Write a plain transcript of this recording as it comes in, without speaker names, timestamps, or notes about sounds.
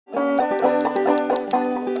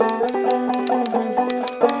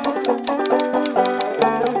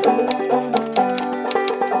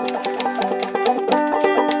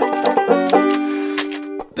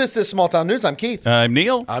This is Small Town News. I'm Keith. I'm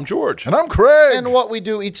Neil. I'm George. And I'm Craig. And what we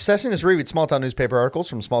do each session is read small town newspaper articles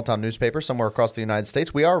from small town newspapers somewhere across the United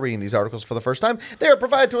States. We are reading these articles for the first time. They are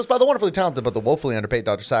provided to us by the wonderfully talented but the woefully underpaid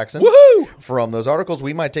Dr. Saxon. Woohoo! From those articles,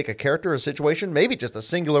 we might take a character, a situation, maybe just a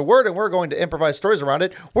singular word, and we're going to improvise stories around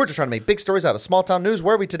it. We're just trying to make big stories out of small town news.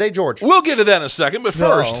 Where are we today, George? We'll get to that in a second, but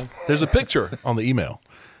first, No. there's a picture on the email,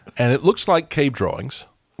 and it looks like cave drawings,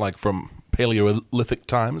 like from Paleolithic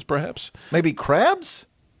times, perhaps. Maybe crabs?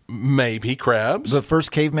 Maybe crabs. The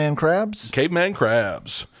first caveman crabs? Caveman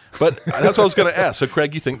crabs. But that's what I was going to ask. So,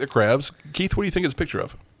 Craig, you think they're crabs? Keith, what do you think it's a picture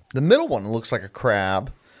of? The middle one looks like a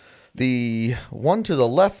crab. The one to the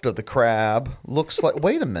left of the crab looks like...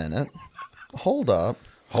 Wait a minute. Hold up.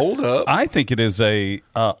 Hold up. I think it is a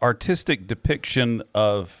artistic depiction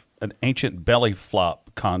of an ancient belly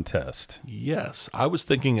flop contest. Yes. I was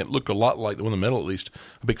thinking it looked a lot like the one in the middle, at least,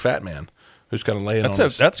 a big fat man who's kind of laying on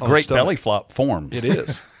his That's on his great stomach. belly flop form. It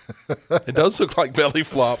is. It does look like belly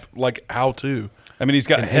flop, like how to. I mean, he's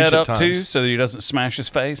got In head ancient up too, times. so that he doesn't smash his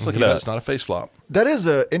face. Look at Yeah, that. it's not a face flop. That is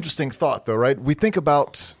an interesting thought, though, right? We think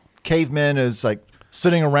about cavemen as like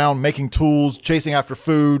sitting around making tools, chasing after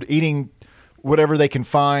food, eating whatever they can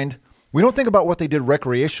find. We don't think about what they did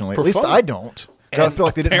recreationally. For At least fun. I don't. I feel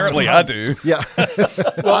like they didn't. Apparently, I have the do. time. Yeah.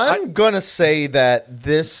 Well, I'm going to say that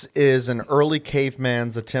this is an early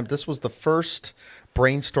caveman's attempt. This was the first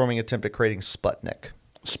brainstorming attempt at creating Sputnik.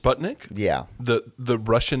 Sputnik? Yeah. The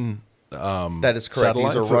Russian That is correct. These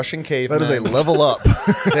satellites? are Russian cavemen. That is a level up.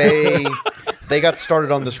 They got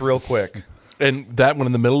started on this real quick. And that one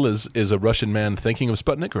in the middle is a Russian man thinking of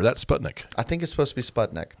Sputnik, or that's Sputnik? I think it's supposed to be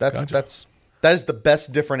Sputnik. Gotcha. That is the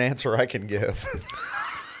best different answer I can give.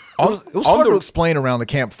 It was hard to explain around the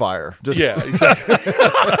campfire. Just Yeah, exactly.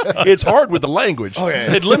 It's hard with the language. Okay. It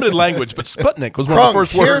had limited language, but Sputnik was one of the Crunk,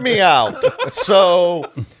 first words. hear me out.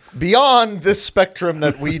 So, beyond this spectrum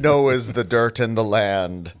that we know as the dirt and the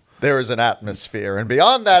land, there is an atmosphere. And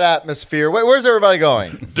beyond that atmosphere, wait, where's everybody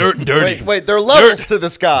going? Dirt and dirty. Wait, there are levels Dirt. to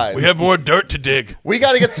the skies. We have more dirt to dig. We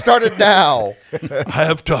got to get started now. I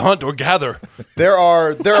have to hunt or gather. There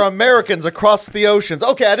are Americans across the oceans.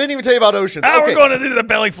 Okay, I didn't even tell you about oceans. Now Okay. we're going to do the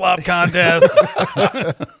belly flop contest.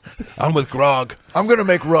 I'm with Grog. I'm going to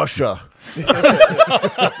make Russia.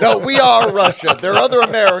 No, we are Russia. There are other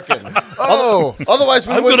Americans. Oh, Otherwise,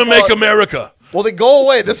 we I'm going to wouldn't make want- America. Well, then go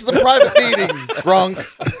away. This is a private meeting, Grunk.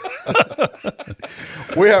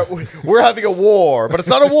 We're having a war, but it's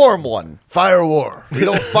not a warm one. fire war. We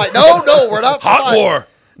don't fight. No, we're not. Hot fighting. war.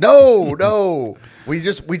 No. We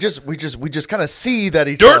just kind of see that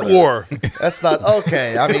each Dirt other. war. That's not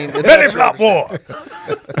okay. I mean, belly flop war.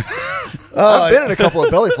 I've been in a couple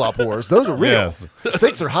of belly flop wars. Those are real. Yes.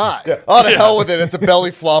 Stakes are high. Oh, to hell with it. It's a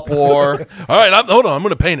belly flop war. All right, hold on. I'm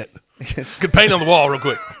going to paint it. Could paint on the wall real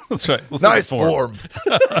quick. That's right. Let's look at Nice form.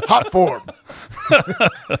 Hot form.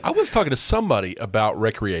 I was talking to somebody about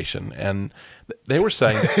recreation, and they were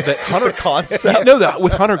saying that hunter concept. No, that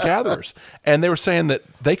with hunter gatherers, and they were saying that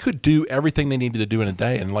they could do everything they needed to do in a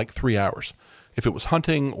day in like 3 hours, if it was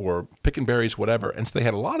hunting or picking berries, whatever. And so they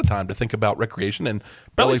had a lot of time to think about recreation and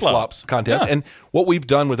belly flop flops. contests. Yeah. And what we've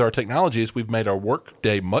done with our technology is we've made our work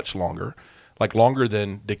day much longer. Like longer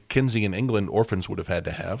than Dickensian England orphans would have had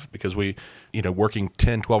to have, because working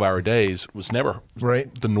 10, 12-hour days was never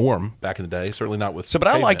Right. the norm back in the day, certainly not with But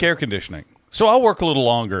I like cavemen. air conditioning. So I'll work a little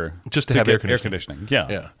longer Just to have get air conditioning. Yeah.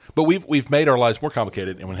 Yeah. But we've made our lives more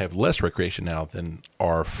complicated, and we have less recreation now than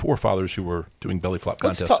our forefathers who were doing belly flop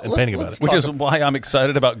Let's contests talk- and let's- painting let's about it. Which is why I'm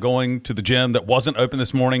excited about going to the gym that wasn't open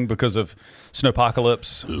this morning because of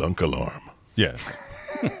snowpocalypse. Lunk alarm. Yes.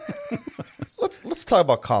 Let's talk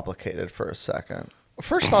about complicated for a second.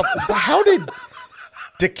 First off, how did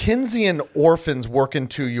Dickensian orphans work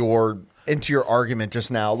into your argument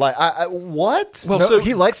just now? Like, what? Well, No, so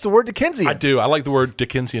he likes the word Dickensian. I do. I like the word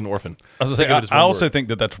Dickensian orphan. I was Think going of to it say, as I one also word. think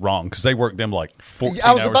that that's wrong because they work them like 14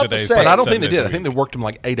 I was hours about a to day. say. But I don't 7 think they days a did. I think they week. worked them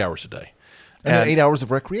like 8 hours a day. and then 8 hours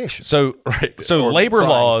of recreation. So, Right. so Or labor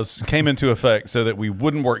crying. laws came into effect so that we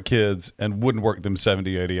wouldn't work kids and wouldn't work them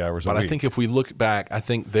 70, 80 hours a But week. I think if we look back, I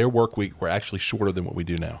think their work week were actually shorter than what we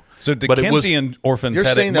do now. so But it was- Dickensian orphans You're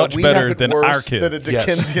had saying it that much we better have it than worse our than a kids. Yes.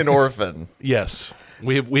 Dickensian orphan. Yes.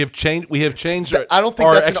 We have changed our, I don't think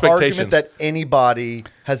our that's an expectations. argument that anybody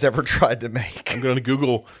has ever tried to make. I'm going to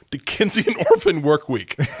Google Dickensian orphan work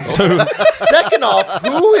week. Second off,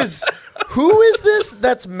 who is this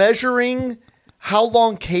that's measuring how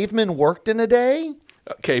long cavemen worked in a day?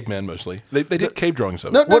 Cavemen mostly. They did cave drawings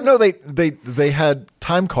of No, it. Well, no, they had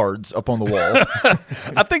time cards up on the wall.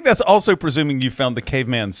 I think that's also presuming you found the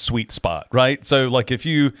caveman's sweet spot, right? So, like if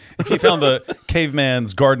you found the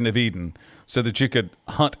caveman's Garden of Eden, so that you could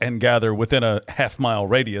hunt and gather within a half-mile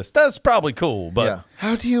radius. That's probably cool, but Yeah.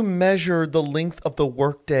 How do you measure the length of the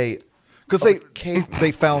workday? Because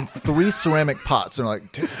they found 3 ceramic pots and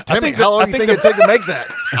like, Timmy, think how that- long I do you think think it'd take to make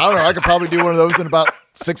that? I don't know. I could probably do one of those in about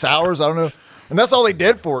 6 hours. I don't know. And that's all they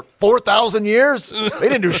did for 4,000 years. They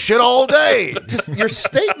didn't do shit all day. Just your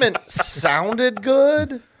statement sounded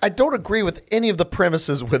good. I don't agree with any of the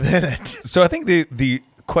premises within it. So I think the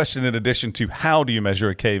question, in addition to how do you measure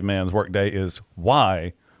a caveman's workday, is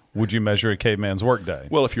why would you measure a caveman's workday?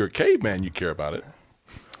 Well, if you're a caveman, you care about it.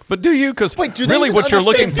 But do you? Because Wait, do they really even what you're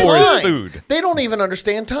looking understand for time? is food. They don't even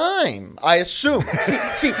understand time, I assume.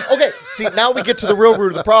 See, now we get to the real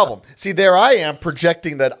root of the problem. See, there I am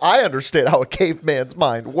projecting that I understand how a caveman's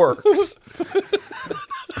mind works.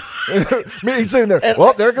 Me, he's sitting there.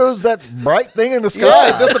 Well, there goes that bright thing in the sky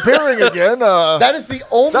Yeah. disappearing again. That is the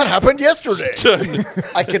only. That happened yesterday.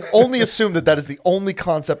 I can only assume that is the only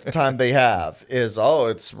concept of time they have. Is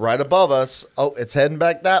it's right above us. Oh, it's heading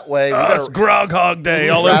back that way. We It's gotta Groundhog Day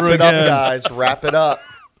all wrap over it again. up, guys. Wrap it up.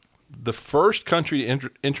 The first country to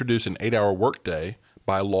introduce an 8-hour workday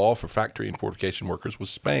by law for factory and fortification workers was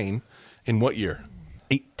Spain. In what year?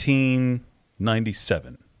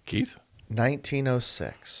 1897. Keith?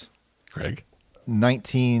 1906. Greg?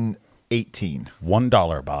 1918.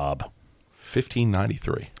 $1, Bob.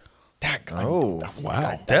 1593. Oh,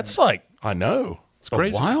 Wow. That's like I know. It's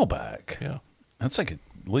crazy. a while back. Yeah. That's like at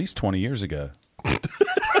least 20 years ago.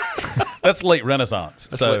 That's late Renaissance.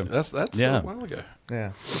 That's yeah. a while ago.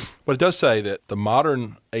 Yeah. But it does say that the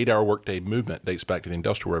modern 8-hour workday movement dates back to the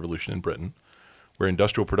Industrial Revolution in Britain, where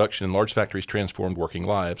industrial production in large factories transformed working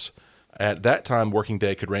lives. At that time, working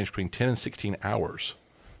day could range between 10 and 16 hours.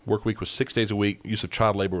 Work week was 6 days a week. Use of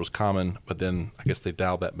child labor was common, but then I guess they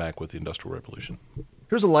dialed that back with the Industrial Revolution.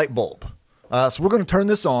 here's a light bulb. So we're going to turn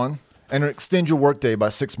this on and extend your workday by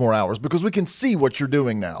 6 more hours because we can see what you're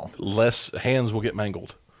doing now. Less hands will get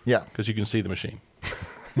mangled Yeah. because you can see the machine.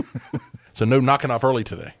 So no knocking off early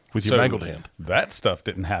today with your mangled hand. That stuff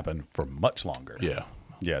didn't happen for much longer. Yeah.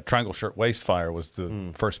 Yeah, triangle shirt waist fire was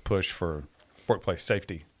the first push for workplace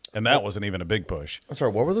safety. And that wasn't even a big push. I'm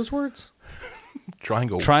sorry, what were those words?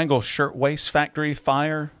 Triangle shirt waist factory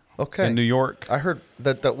fire Okay. in New York. I heard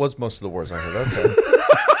that was most of the words I heard. Okay.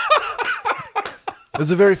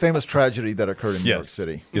 There's a very famous tragedy that occurred in New York Yes.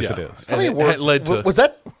 City. Yes, Yeah. it is. How many And it words led to- was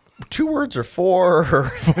that? 2 words or 4? Or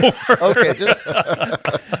 4. Okay, just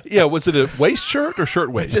Yeah, was it a waist shirt or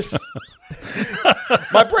shirt waist? just.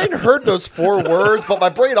 My brain heard those 4 words, but my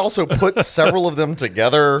brain also put several of them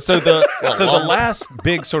together. So the last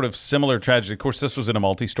big sort of similar tragedy, of course, this was in a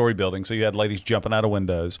multi-story building, so you had ladies jumping out of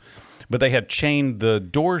windows, but they had chained the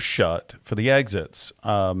doors shut for the exits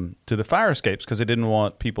to the fire escapes because they didn't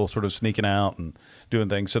want people sort of sneaking out and doing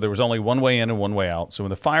things. So there was only one way in and one way out. So when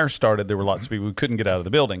the fire started, there were lots of people who couldn't get out of the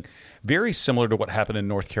building. Very similar to what happened in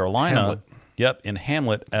North Carolina. Hamlet. Yep, in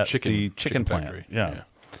Hamlet at the chicken plant. factory. Yeah.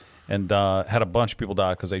 And had a bunch of people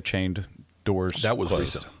die because they chained doors. That was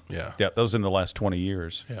closed. recent. Yeah. Yeah, that was in the last 20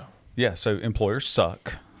 years. Yeah. Yeah, so employers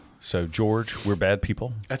suck. So, George, we're bad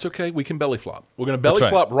people. That's okay. We can belly flop. We're going to belly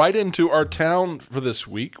That's right. flop right into our town for this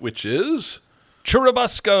week, which is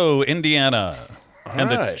Churubusco, Indiana. And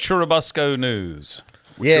the right. Churubusco News.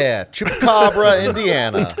 yeah, Chupacabra,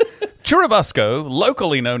 Indiana. Churubusco,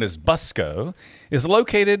 locally known as Busco, is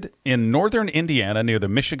located in northern Indiana near the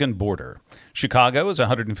Michigan border. Chicago is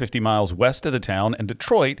 150 miles west of the town, and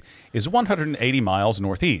Detroit is 180 miles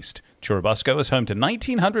northeast. Churubusco is home to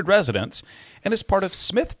 1,900 residents and is part of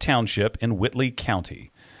Smith Township in Whitley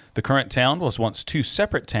County. The current town was once 2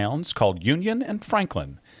 separate towns called Union and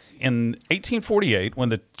Franklin. In 1848, when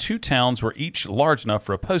the 2 towns were each large enough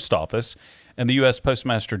for a post office, and the U.S.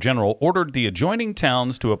 Postmaster General ordered the adjoining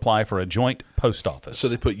towns to apply for a joint post office. so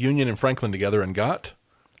they put Union and Franklin together and got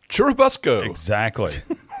Churubusco. Exactly.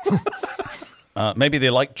 Maybe they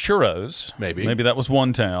like churros. Maybe. Maybe that was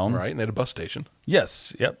one town. Right, and they had a bus station.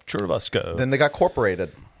 Yes. Yep. Churubusco. Then they got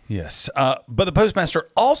corporated. Yes. But the postmaster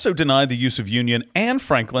also denied the use of Union and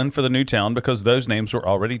Franklin for the new town because those names were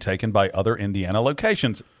already taken by other Indiana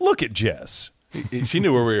locations. Look at Jess. She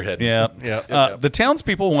knew where we were heading. Yeah. Yeah. The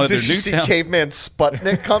townspeople wanted Did their you new see town. Caveman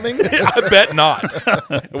Sputnik coming? I bet not.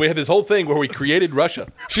 And we had this whole thing where we created Russia.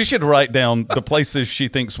 She should write down the places she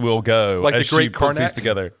thinks we'll go Like as the Great she puts these Karnak?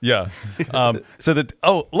 together. Yeah. So that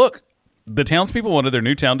look, the townspeople wanted their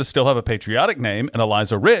new town to still have a patriotic name, and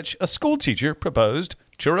Eliza Rich, a school teacher, proposed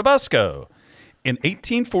Churubusco. In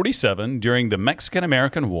 1847, during the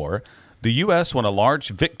Mexican-American War, the U.S. won a large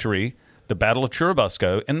victory, the Battle of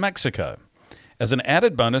Churubusco in Mexico. As an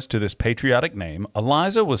added bonus to this patriotic name,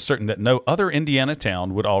 Eliza was certain that no other Indiana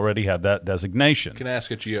town would already have that designation. Can I ask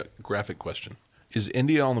a geographic question? Is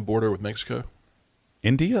India on the border with Mexico?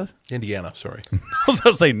 India? Indiana, sorry. I was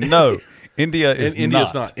going to say no. India is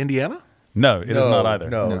India's not. Indiana? No, it is not either.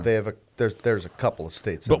 No, they have there's a couple of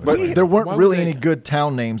states. But- in But between. there weren't Why would really they- any good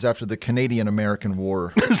town names after the Canadian-American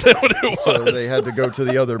War. Is that what it was? So they had to go to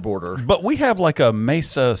the other border. But we have like a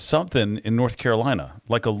Mesa something in North Carolina,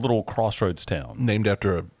 like a little crossroads town. Named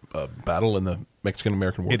after a battle in the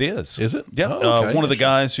Mexican-American War. It is. Is it? Yeah. Oh, okay. One of the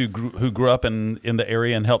Gotcha. guys who grew up in the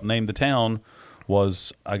area and helped name the town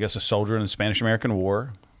was, I guess, a soldier in the Spanish-American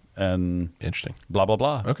War, and Interesting. blah blah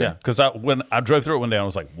blah. Okay. Yeah. Because when I drove through it one day, I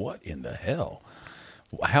was like, "What in the hell?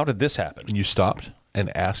 How did this happen?" And you stopped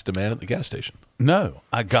and asked a man at the gas station. No,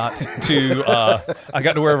 I got to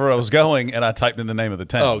wherever I was going, and I typed in the name of the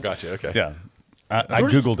town. Oh, gotcha. Okay. Yeah. I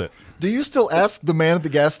Googled it. Do you still ask the man at the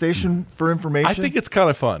gas station for information? I think it's kind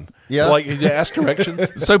of fun. Yeah? Like, you ask directions.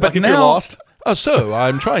 So, but like if you're now- lost. Oh, so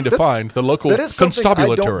I'm trying to find the local that is something I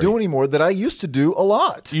constabulary. don't do anymore that I used to do a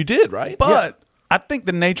lot. You did, right? But I think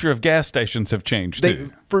the nature of gas stations have changed They,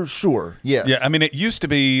 too. for sure, yes. Yeah, I mean, it used to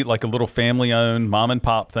be like a little family-owned mom and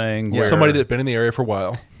pop thing. Where, Somebody that's been in the area for a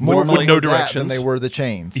while. more with no that directions. than they were the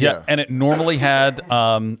chains. yeah, and it normally had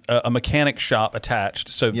a mechanic shop attached,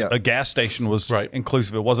 so Yeah. a gas station was Right.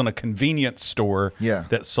 inclusive. It wasn't a convenience store Yeah.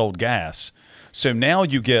 that sold gas. So now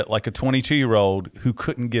you get like a 22-year-old who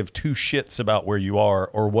couldn't give two shits about where you are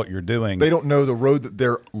or what you're doing. They don't know the road that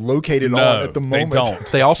they're located No, on at the they moment. don't.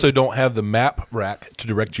 They also don't have the map rack to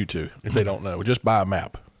direct you to if they don't know. Just buy a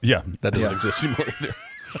map. Yeah. That doesn't exist anymore either.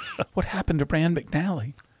 What happened to Brand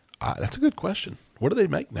McNally? That's a good question. What do they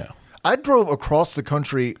make now? I drove across the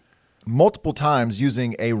country multiple times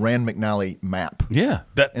using a Rand McNally map. Yeah,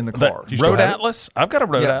 that In the that car. You still Road have it? Atlas. I've got a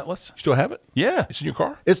Road Yeah. Atlas. You still have it? Yeah. It's in your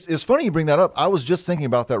car? It's funny you bring that up. I was just thinking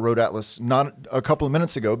about that Road Atlas not a couple of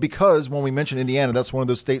minutes ago because when we mentioned Indiana, that's one of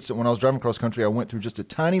those states that when I was driving across country, I went through just a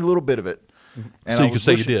tiny little bit of it. And So I you could was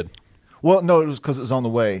say wishing- you did. Well, no, it was because it was on the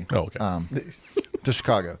way. Oh, okay. To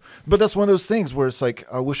Chicago. But that's one of those things where it's like,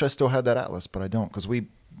 I wish I still had that Atlas, but I don't because we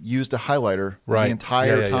used a highlighter Right. the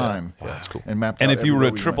entire Yeah. time Wow, that's cool. and mapped And out if you were everywhere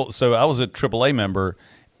a we triple, went. so I was a AAA member,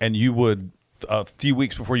 and you would a few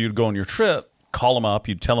weeks before you'd go on your trip, call them up.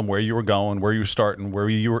 You'd tell them where you were going, where you were starting, where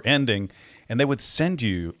you were ending, and they would send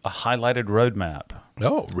you a highlighted road map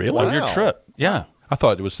Oh, really? on your trip. Yeah. I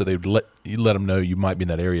thought it was so they'd let them know you might be in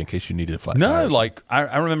that area in case you needed a flat No, tires. like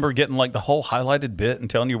I remember getting like the whole highlighted bit and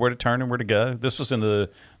telling you where to turn and where to go. This was I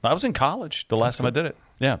was in college the last time I did it.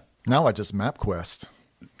 Yeah. Now I just MapQuest.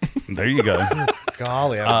 There you go.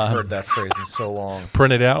 Golly, I haven't heard that phrase in so long.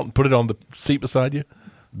 print it out and put it on the seat beside you.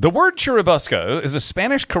 The word churubusco is a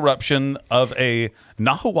Spanish corruption of a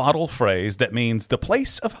Nahuatl phrase that means the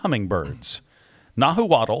place of hummingbirds.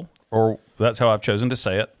 Nahuatl, or that's how I've chosen to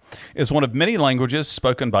say it, is one of many languages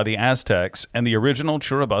spoken by the Aztecs, and the original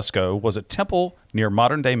churubusco was a temple near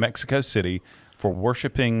modern-day Mexico City for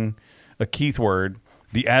worshiping a Keith word,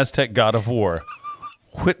 the Aztec god of war,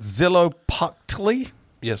 Huitzilopochtli.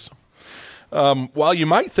 Yes. While you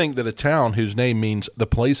might think that a town whose name means the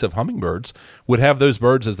place of hummingbirds would have those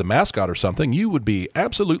birds as the mascot or something, you would be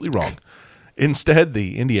absolutely wrong. Instead,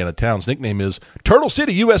 the Indiana town's nickname is Turtle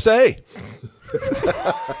City, USA.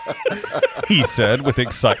 He said with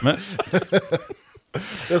excitement.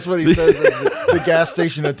 That's what he says as the gas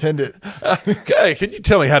station attendant. Okay, can you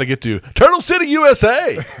tell me how to get to Turtle City,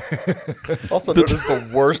 USA? Also known as the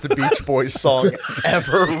worst Beach Boys song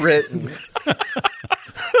ever written.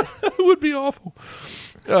 It would be awful.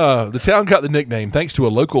 The town got the nickname thanks to a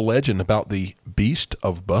local legend about the Beast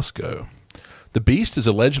of Busco. The beast is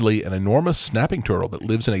allegedly an enormous snapping turtle that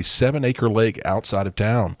lives in a 7-acre lake outside of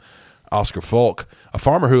town. Oscar Falk, a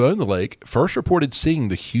farmer who owned the lake, first reported seeing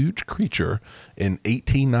the huge creature in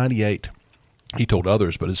 1898. He told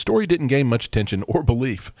others, but his story didn't gain much attention or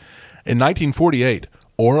belief. In 1948,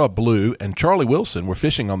 Ora Blue and Charlie Wilson were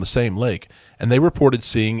fishing on the same lake, and they reported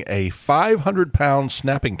seeing a 500-pound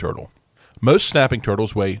snapping turtle. Most snapping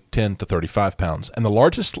turtles weigh 10 to 35 pounds, and the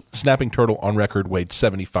largest snapping turtle on record weighed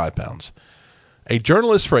 75 pounds. A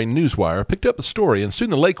journalist for a newswire picked up the story, and soon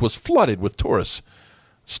the lake was flooded with tourists.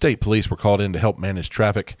 State police were called in to help manage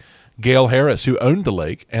traffic. Gail Harris, who owned the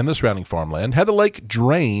lake and the surrounding farmland, had the lake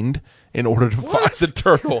drained in order to find the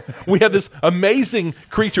turtle. We have this amazing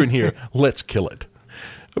creature in here. Let's kill it.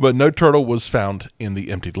 But no turtle was found in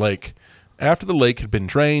the emptied lake. After the lake had been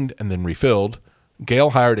drained and then refilled,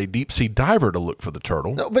 Gail hired a deep-sea diver to look for the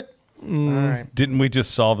turtle. No, but all right. Didn't we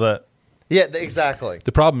just solve that? Yeah, exactly.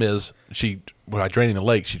 The problem is, by draining the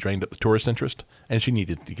lake, she drained up the tourist interest, and she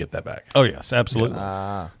needed to get that back. Oh, yes, absolutely.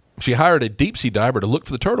 She hired a deep-sea diver to look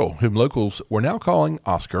for the turtle, whom locals were now calling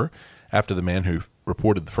Oscar, after the man who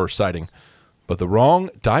reported the first sighting. But the wrong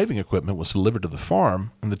diving equipment was delivered to the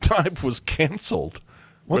farm, and the dive was canceled.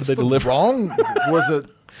 What's the wrong? Was it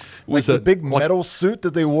Was the a- big like- metal suit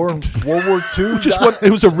that they wore in World War II?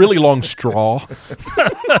 It was a really long straw.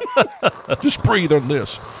 Just breathe on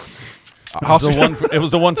this. It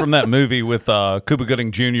was the one from that movie with Cuba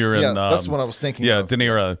Gooding Jr. and Yeah, that's what I was thinking Yeah, of. De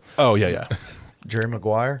Niro. Oh, yeah. Jerry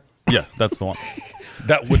Maguire. Yeah, that's the one.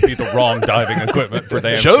 That would be the wrong diving equipment for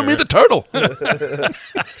damn Show sure. me the turtle.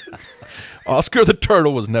 Oscar the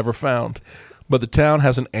turtle was never found, but the town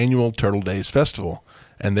has an annual Turtle Days festival,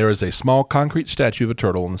 and there is a small concrete statue of a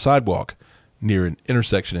turtle on the sidewalk near an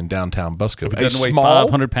intersection in downtown Busco. If it doesn't weigh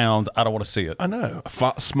 500 pounds, I don't want to see it. I know.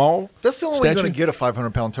 Small. That's the only way you're statue? going to get a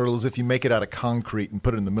 500-pound turtle is if you make it out of concrete and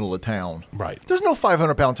put it in the middle of town. Right. There's no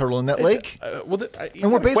 500-pound turtle in that lake. And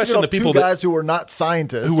And we're basing it off two guys who are not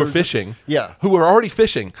scientists. who were They're fishing. just- Yeah. Who were already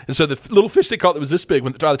fishing. And so the little fish they caught that was this big,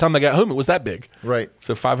 by the time they got home, it was that big. Right.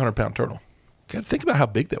 So 500-pound turtle. God, think about how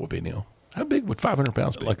big that would be, Neil. How big would 500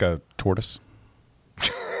 pounds be? Like a tortoise.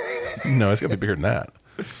 No, it's got to be bigger than that.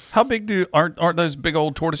 How big aren't those big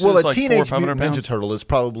old tortoises? Well, a like 400 or teenage 500 mutant ninja pounds? turtle is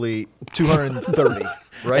probably 230,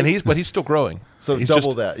 right? And he's still growing. So He's double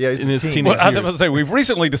just that. Yeah, he's in a his teen. teenage Well, I was years. about to say we've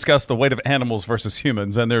recently discussed the weight of animals versus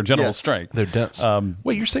humans and their general Yes. strength. They're dense.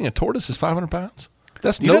 Wait, you're saying a tortoise is 500 pounds?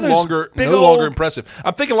 That's You no know, there's longer big no longer old- impressive.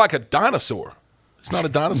 I'm thinking like a dinosaur. It's not a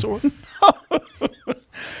dinosaur.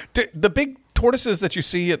 The big tortoises that you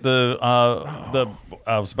see at the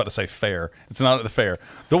I was about to say fair. It's not at the fair.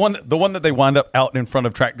 The one that they wind up out in front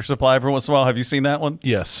of Tractor Supply every once in a while. Have you seen that one?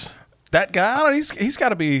 Yes. That guy, I don't know, he's got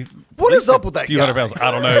to be. What at is least up with that few guy? hundred pounds.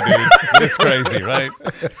 I don't know, dude. It's crazy, right?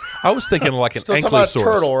 I was thinking like an Still talking about ankylosaurus.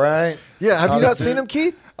 turtle, right? Yeah, have you Not not a- seen him,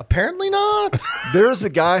 Keith? Apparently not. There's a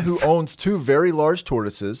guy who owns two very large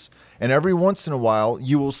tortoises, and every once in a while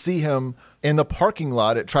you will see him in the parking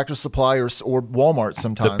lot at Tractor Supply or Walmart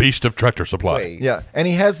sometimes. The beast of Tractor Supply. Wait. Yeah, and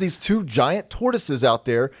he has these two giant tortoises out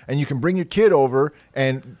there, and you can bring your kid over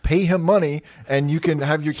and pay him money, and you can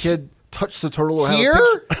have your kid touch the turtle or Here? have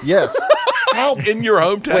a picture. Yes. How In your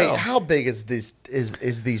hometown. Wait, how big is these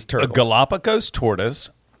these A turtles? Galapagos tortoise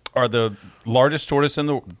are the largest tortoise in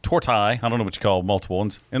the tortoise. I don't know what you call multiple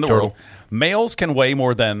ones in the Turtle. world. Males can weigh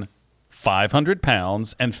more than 500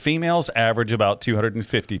 pounds, and females average about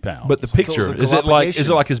 250 pounds. But the picture, it's a is it like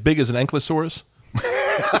Galapagation. as big as an ankylosaurus?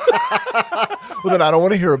 Well, then I don't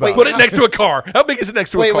want to hear about Put it. it next to a car. How big is it next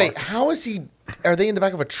to a car? Wait, how is he? Are they in the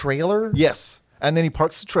back of a trailer? Yes. And then he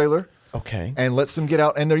parks the trailer. Okay. And lets them get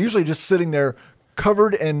out. And they're usually just sitting there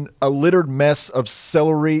covered in a littered mess of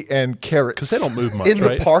celery and carrots. Because they don't move much, In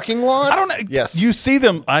right? the parking lot? I don't know. Yes. You see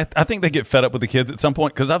them. I think they get fed up with the kids at some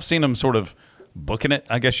point because I've seen them sort of booking it,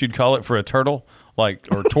 I guess you'd call it, for a turtle, like,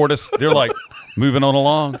 or tortoise. They're like moving on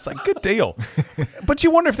along. It's like, good deal. But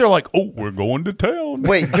you wonder if they're like, oh, we're going to town.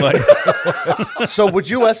 Wait. Like, So would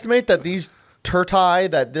you estimate that these turtai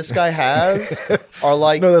that this guy has are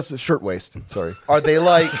like? No, that's a shirtwaist. Sorry. Are they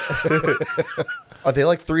like? Are they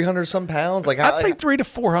like 300 some pounds? Like I'd say 300 to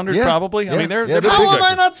 400 Yeah. probably. I Yeah. mean, they're Yeah, big they're how am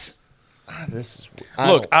I creatures. not? This is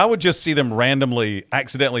Look, I would just see them randomly,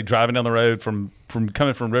 accidentally driving down the road from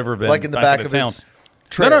coming from River Bend, like in the back back into of town. his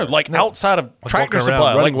No, trailer. like outside of Tractor walking around,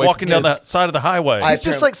 Supply, running like away walking from down the kids. side of the highway. I- It's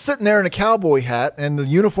just like sitting there in a cowboy hat and the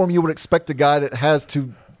uniform you would expect a guy that has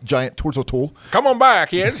two giant torso tool. Come on by,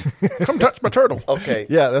 kids. Come touch my turtle. Okay.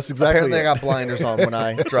 Yeah, that's exactly Apparently, it. I got blinders on when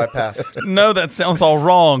I drive past. No, that sounds all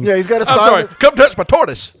wrong. Yeah, he's got a I'm sign sorry. that- Come touch my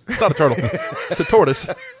tortoise. It's not a turtle. It's a tortoise.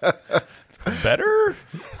 Better?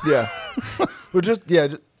 Yeah. We're just, yeah.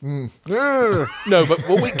 Just, Ugh. No, but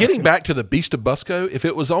getting back to the Beast of Busco, if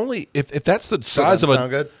it was only if that's the size of doesn't a sound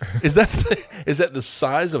good. is that the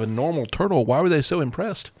size of a normal turtle? Why were they so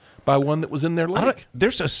impressed by one that was in their I don't, lake?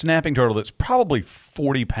 there's a snapping turtle that's probably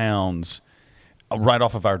 40 pounds right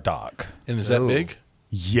off of our dock. And is that big?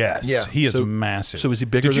 Yes. Yeah. He is So- massive. so is he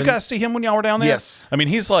bigger Did you than- guys see him when y'all were down there? Yes. I mean,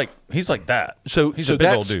 he's like that. So he's so a big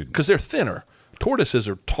that's, old dude. because they're thinner. Tortoises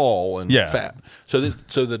are tall and Yeah. fat. So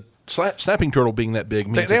the snapping turtle being that big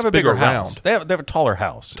means They have it's a bigger bigger house. round. They have a taller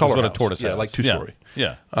house. Taller is what house. a tortoise Yeah, has. like two-story.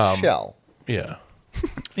 Yeah. Shell. Yeah.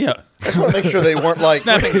 Yeah. I just want to make sure they weren't like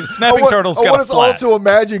Snapping I want, turtles I got want a us all flat. to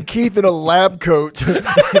imagine Keith in a lab coat.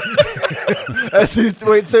 As he's,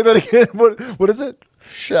 wait, say that again. What is it?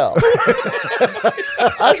 shell.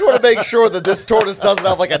 I just want to make sure that this tortoise doesn't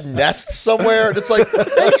have like a nest somewhere. And it's like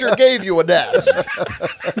nature gave you a nest.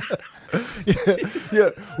 Yeah,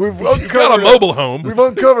 we've Got a uncovered mobile home. We've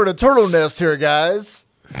uncovered a turtle nest here, guys.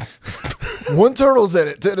 One turtle's in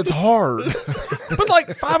it, and it's hard. But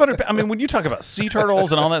like 500. I mean, when you talk about sea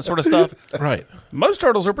turtles and all that sort of stuff, Right. most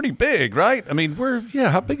turtles are pretty big, right? I mean, Yeah,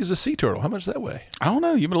 how big is a sea turtle? How much does that weigh? I don't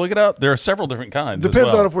know. You can look it up. There are several different kinds. Depends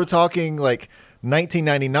as well. on if we're talking like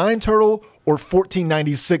 1999 turtle or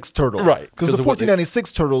 1496 turtle. Right, Because 'cause the of what they-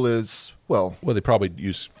 1496 turtle is, well, Well, they probably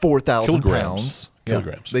use 4,000 kilograms. pounds.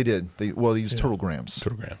 Kilograms. Yeah, they did. They use turtle grams.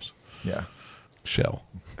 kilograms. Yeah. Shell.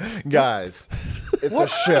 Guys, it's a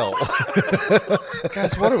shell.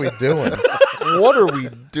 Guys, what are we doing? What are we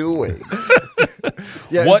doing?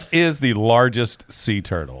 Yeah, What is the largest sea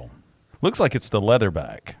turtle? Looks like it's the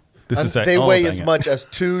leatherback. This is They oh, weigh dang as it. much as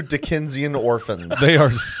 2 Dickensian orphans. They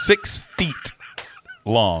are 6 feet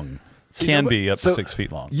long. Can be up to So, 6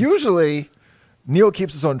 feet long. Usually, Neil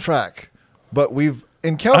keeps us on track, but we've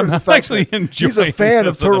encountered I'm the fact actually that he's a enjoying fan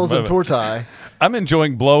of this at the turtles and moment. tortai. I'm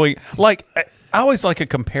enjoying blowing. Like, I always like a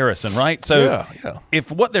comparison, right? So Yeah.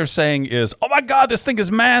 if what they're saying is, oh my God, this thing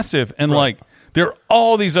is massive, and like, there are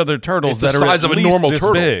all these other turtles It's that the are size at of a least normal this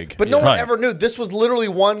turtle. big. But no one Right. ever knew. This was literally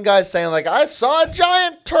one guy saying, like, I saw a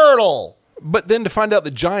giant turtle. But then to find out the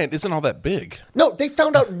giant isn't all that big. No, they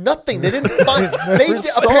found out nothing. They didn't find.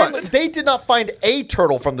 saw Apparently, it. they did not find a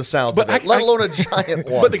turtle from the sounds But of it, I- let alone a giant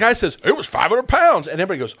one. But the guy says, it was 500 pounds. And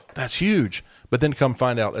everybody goes, that's huge. But then come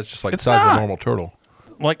find out that's just like the It's size of not. a normal turtle.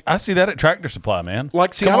 Like, I see that at Tractor Supply, man.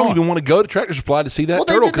 Like, see, Come I don't on. even want to go to Tractor Supply to see that Well,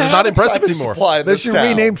 they turtle didn't because it's have not a impressive Tractor anymore. Supply in They this should town.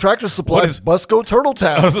 rename Tractor Supply is- Busco Turtle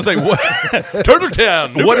Town. I was going to say, what, Turtle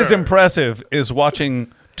Town. what is impressive is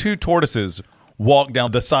watching 2 tortoises walk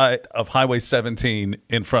down the side of Highway 17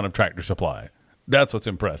 in front of Tractor Supply. That's what's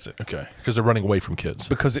impressive. Okay, because they're running away from kids.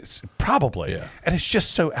 Because it's probably, Yeah. and it's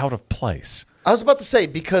just so out of place. I was about to say,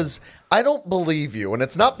 because I don't believe you, and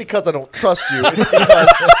it's not because I don't trust you. It's because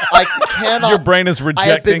I cannot. Your brain is I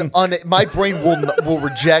have been rejecting. my brain will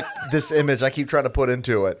reject this image I keep trying to put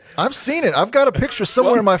into it. I've seen it. I've got a picture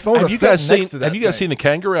somewhere in my phone Have of you Fenton guys next seen? to that Have you guys thing. seen the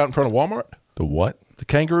kangaroo out in front of Walmart? The what? The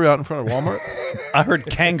kangaroo out in front of Walmart. I heard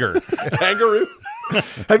kangaroo. Kangaroo.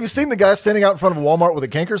 Have you seen the guy standing out in front of Walmart with a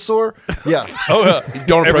canker sore? Yeah. Oh,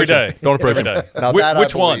 Don't every approach day. him. Don't approach every him. day. Now Which, that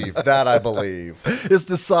which I one? believe, that I believe. It's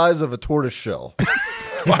the size of a tortoise shell.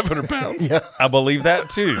 500 pounds. Yeah. I believe that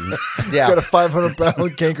too. It's got Yeah, a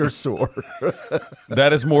 500-pound canker sore.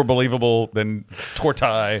 That is more believable than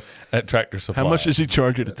tortai at Tractor Supply. How much does he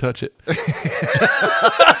charge you to touch it?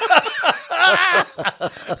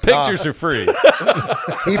 Pictures are free.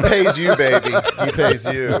 he pays you, baby. He pays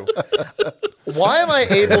you. Why am I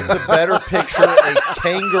able to better picture a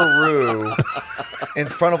kangaroo in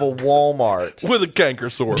front of a Walmart With a canker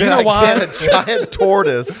sore. Do you than know I why? can a giant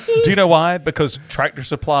tortoise? Do you know why? Because Tractor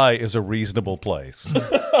Supply is a reasonable place.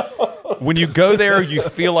 When you go there, you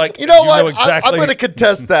feel like You know what? exactly. I'm going to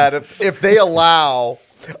contest that if they allow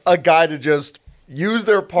a guy to just use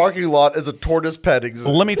their parking lot as a tortoise petting zoo.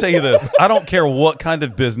 Let me tell you this. I don't care what kind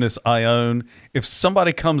of business I own. If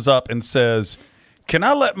somebody comes up and says, can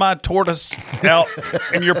I let my tortoise out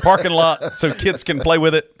in your parking lot so kids can play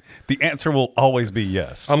with it? The answer will always be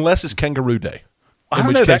yes. Unless it's Kangaroo Day. I In don't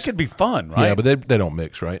which know. That case- could be fun, right? Yeah, but they don't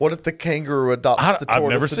mix, right? What if the kangaroo adopts I- the I've tortoise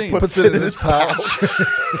never and seen. puts it in his pouch?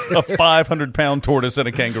 A 500-pound tortoise in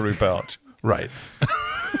a kangaroo pouch. Right.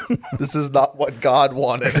 This is not what God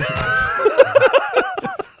wanted.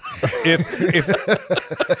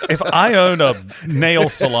 If I own a nail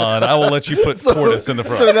salon, I will let you put tortoise in the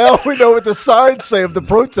front. So now we know what the signs say of the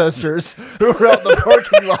protesters who are out in the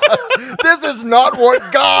parking lot. This is not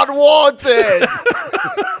what God wanted.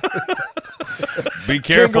 Be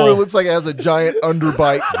careful. Kangaroo looks like it has a giant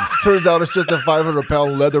underbite. Turns out it's just a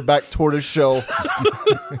 500-pound leatherback tortoise shell.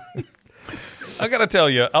 I got to tell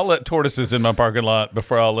you, I'll let tortoises in my parking lot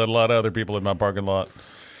before I'll let a lot of other people in my parking lot.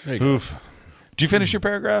 There you go. Oof. Did you finish your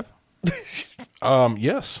paragraph?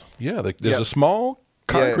 Yes. Yeah. There's Yeah. a small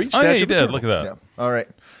concrete Oh, statue. yeah, you of a did. turtle. Look at that. Yeah. All right.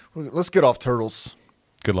 Let's get off turtles.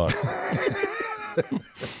 Good luck.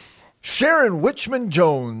 Sharon Wichman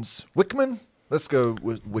Jones. Wickman? Let's go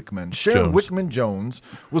with Wickman. Sharon Jones. Wickman Jones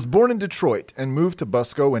was born in Detroit and moved to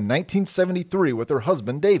Busco in 1973 with her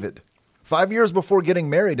husband, David. 5 years before getting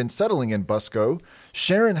married and settling in Busco,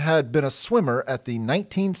 Sharon had been a swimmer at the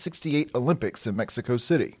 1968 Olympics in Mexico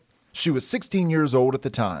City. She was 16 years old at the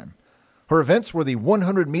time. Her events were the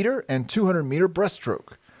 100-meter and 200-meter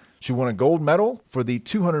breaststroke. She won a gold medal for the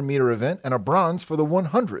 200-meter event and a bronze for the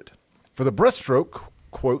 100. For the breaststroke,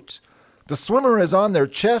 quote, "The swimmer is on their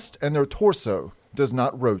chest and their torso does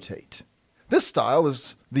not rotate." This style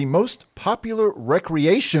is the most popular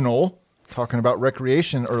recreational, talking about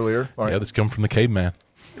recreation earlier. All right. Yeah, this come from the caveman.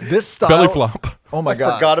 This style. Belly flop. Oh my I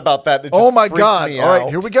God. forgot about that. It Oh just my freaked God. me All right, out.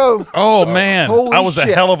 here we go. Oh, man. Holy I was a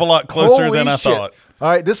shit. hell of a lot closer Holy than I shit. thought. All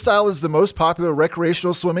right, this style is the most popular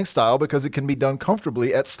recreational swimming style because it can be done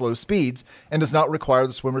comfortably at slow speeds and does not require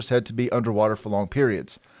the swimmer's head to be underwater for long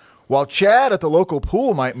periods. While Chad at the local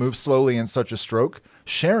pool might move slowly in such a stroke,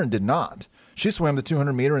 Sharon did not. She swam the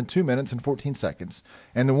 200 meter in 2 minutes and 14 seconds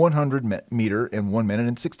and the 100 meter in 1 minute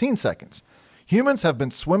and 16 seconds. Humans have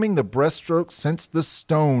been swimming the breaststroke since the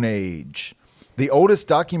Stone Age. The oldest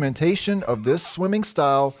documentation of this swimming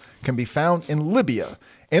style can be found in Libya,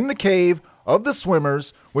 in the cave of the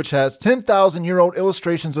swimmers, which has 10,000-year-old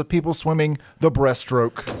illustrations of people swimming the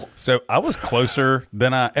breaststroke. So I was closer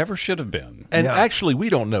than I ever should have been. And Yeah. actually, we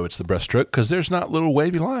don't know it's the breaststroke because there's not little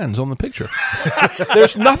wavy lines on the picture.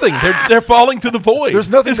 There's nothing. They're falling to the void. There's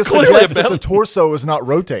nothing It's to clearly suggest a that belly. the torso is not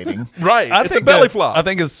rotating. Right. I it's think a belly that- flop. I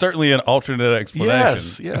think it's certainly an alternate explanation.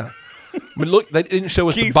 Yes. Yeah. I mean, look, they didn't show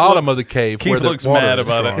us the Keith bottom looks- of the cave. Keith where the looks water mad is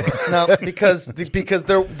about drawn. it. No, because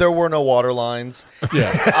there were no water lines.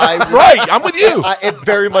 Yeah. Right, I'm with you. It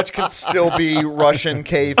very much could still be Russian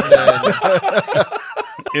cavemen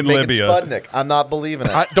In making Libya. Sputnik. I'm not believing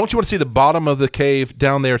it. Don't you want to see the bottom of the cave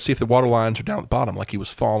down there? See if the water lines are down at the bottom, like he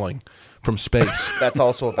was falling from space, That's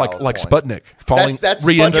also a valid like point. Sputnik falling That's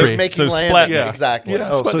re-entry. Sputnik making So landing. Splat- Yeah. Exactly. Yeah.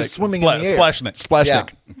 Oh, so Sputnik. swimming in the air. Splashnik. Splashnik.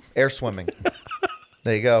 Yeah. Air swimming.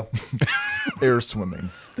 There you go. Air swimming.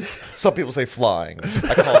 Some people say flying.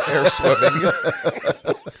 I call it air swimming.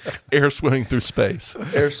 Air swimming through space.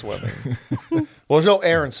 Air swimming. Well, there's no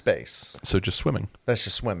air in space. So just swimming. That's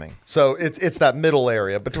just swimming. So it's that middle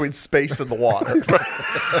area between space and the water.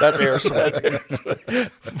 That's air swimming.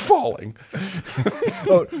 Falling.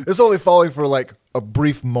 Oh, it's only falling for like a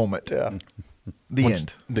brief moment. Yeah. The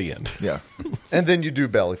end. The end. Yeah. And then you do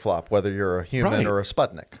belly flop, whether you're a human Right. or a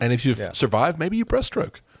Sputnik. And if you've Yeah. survived, maybe you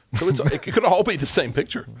breaststroke. So it could all be the same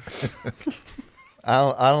picture.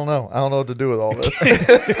 I don't know. I don't know what to do with all this.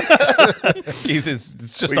 Keith,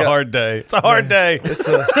 it's just We a got- hard day. It's a hard day.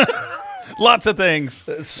 Lots of things.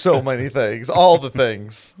 So many things. All the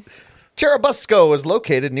things. Cherubusco is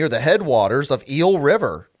located near the headwaters of Eel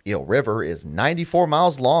River. Eel River is 94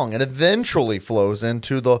 miles long and eventually flows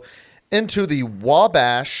into the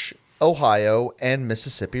Wabash, Ohio, and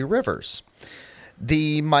Mississippi rivers.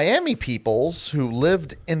 The Miami peoples who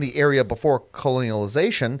lived in the area before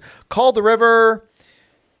colonialization called the river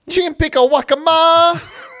Chimpicawakama.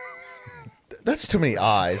 That's too many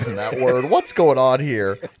I's in that word. What's going on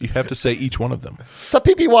here? You have to say each one of them.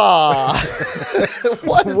 Sapipiwa.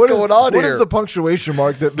 What is going on What here? is the punctuation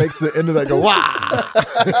mark that makes the end of that go, wow?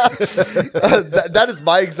 That is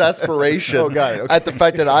my exasperation Oh, got it. Okay. at the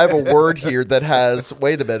fact that I have a word here that has,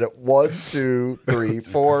 wait a minute, 1, 2, 3,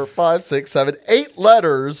 4, 5, 6, 7, 8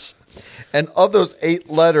 letters. And of those 8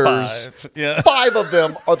 letters, 5. Yeah. 5 of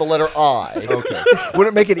them are the letter I. Okay. Would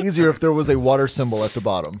it make it easier if there was a water symbol at the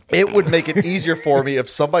bottom? It would make it easier for me if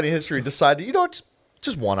somebody in history decided, you know what,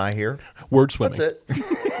 just one eye here. Word swimming. That's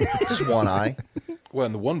it. Just one eye. Well,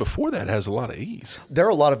 and the one before that has a lot of E's. There are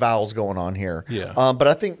a lot of vowels going on here. Yeah. But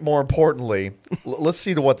I think more importantly, let's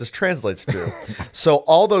see to what this translates to. So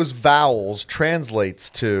all those vowels translates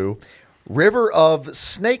to river of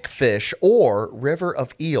snakefish or river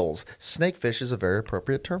of eels. Snakefish is a very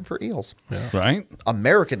appropriate term for eels. Right?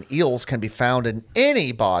 American eels can be found in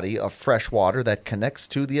any body of fresh water that connects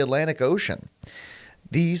to the Atlantic Ocean.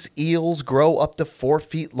 These eels grow up to 4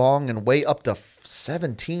 feet long and weigh up to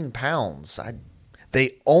 17 pounds.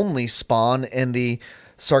 They only spawn in the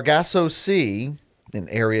Sargasso Sea, an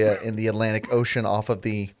area in the Atlantic Ocean off of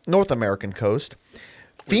the North American coast.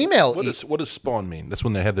 Female What does spawn mean? That's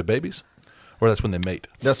when they have their babies? Or that's when they mate?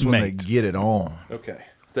 That's when Mate. they get it on. Okay.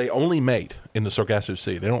 They only mate in the Sargasso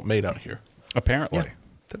Sea. They don't mate out here. Apparently.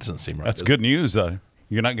 That doesn't seem right. That's does good news, though.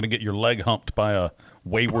 You're not going to get your leg humped by a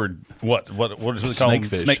wayward, what is it called?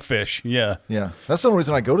 Snakefish. Snakefish. Yeah. Yeah. That's the only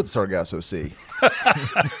reason I go to the Sargasso Sea.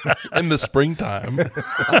 it? In the springtime.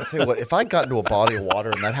 I'll tell you what, if I got into a body of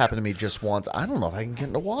water and that happened to me just once, I don't know if I can get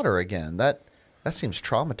into water again. That seems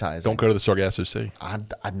traumatizing. Don't go to the Sargasso Sea. I'm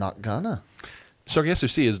not gonna. Sargasso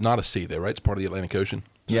Sea is not a sea, though, right? It's part of the Atlantic Ocean.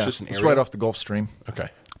 Yeah. just an It's area. right off the Gulf Stream. Okay.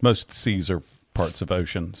 Most seas are parts of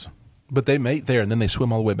oceans. But they mate there, and then they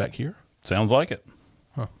swim all the way back here? Sounds like it.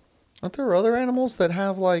 Aren't there other animals that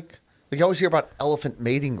have like you always hear about elephant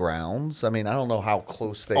mating grounds? I mean, I don't know how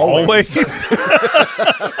close they are. Always.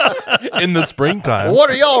 In the springtime. What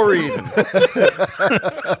are y'all reading?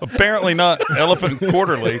 Apparently not Elephant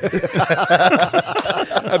Quarterly.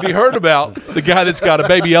 Have you heard about the guy that's got a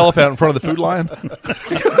baby elephant in front of the food line?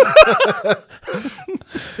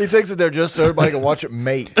 He takes it there just so everybody can watch it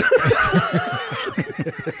mate.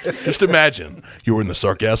 Just imagine you were in the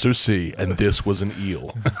Sargasso Sea, and this was an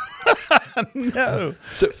eel. No.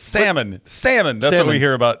 So, Salmon. That's what Salmon. we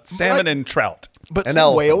hear about. Salmon Right. and trout. But And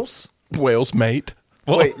elephant. Whales. whales mate.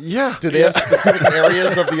 Well, Wait, Yeah. do they have specific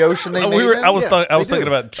areas of the ocean they mate in? I was Yeah, they thinking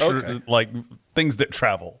do. about like things that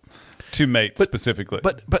travel to mate specifically.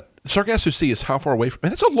 But Sargasso Sea is how far away from? Man,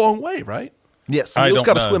 that's a long way, right? Yes. I Eels don't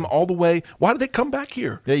got to know. swim all the way. Why did they come back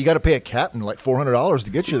here? Yeah, you got to pay a captain like $400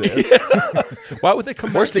 to get you there. Why would they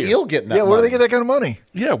come Where's back the here? eel getting that? Yeah, where do they money? get that kind of money?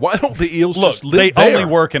 Yeah, why don't the eels Look, just live they there? only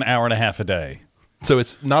work an hour and a half a day. So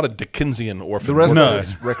it's not a Dickensian orphan. The rest No. of it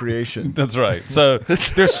is recreation. That's right. So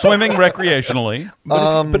they're swimming recreationally.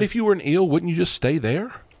 But if you were an eel, wouldn't you just stay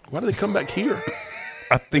there? Why do they come back here?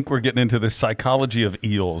 I think we're getting into the psychology of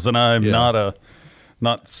eels, and I'm Yeah.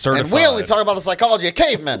 not certified. And we only talk about the psychology of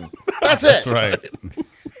cavemen. That's it. That's right.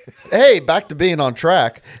 Hey, back to being on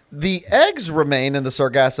track. The eggs remain in the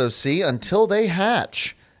Sargasso Sea until they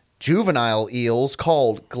hatch. Juvenile eels,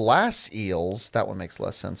 called glass eels, that one makes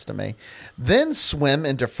less sense to me, then swim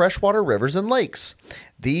into freshwater rivers and lakes.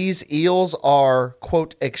 These eels are,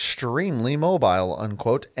 quote, extremely mobile,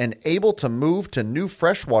 unquote, and able to move to new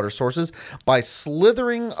freshwater sources by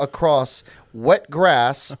slithering across wet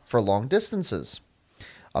grass for long distances.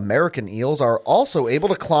 American eels are also able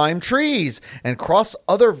to climb trees and cross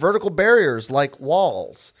other vertical barriers like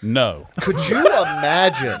walls. No. Could you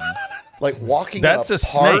imagine, like, walking That's in a a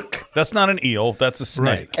park snake. That's not an eel. That's a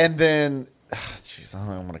snake. and then, jeez, I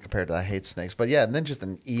don't want to compare it to. I hate snakes, but yeah, and then just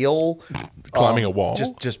an eel Climbing a wall?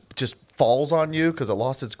 just falls on you because it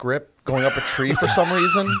lost its grip going up a tree for some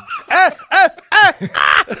reason.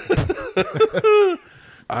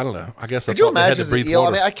 I don't know. I guess Could you thought they had imagine to the breathe eel?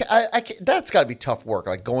 water. I mean, I can't, that's got to be tough work,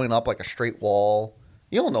 like going up like a straight wall.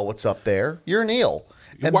 You don't know what's up there. You're an eel.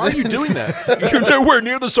 And Why are then- you doing that? You're nowhere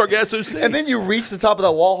near the Sargasso Sea. And then you reach the top of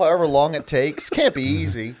that wall, however long it takes. Can't be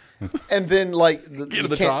easy. And then, like, to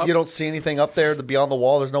the top. you don't see anything up there beyond the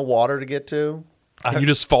wall. There's no water to get to. And you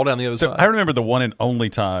just fall down the other So side. I remember the one and only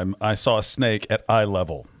time I saw a snake at eye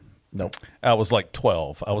level. Nope. I was like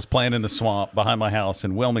 12. I was playing in the swamp behind my house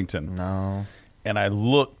in Wilmington. No. And I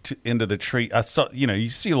looked into the tree. I saw, you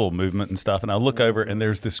see a little movement and stuff. And I look over, and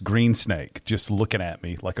there's this green snake just looking at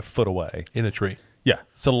me like a foot away. in a tree. Yeah.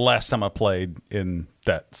 So the last time I played in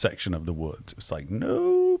that section of the woods, it was like,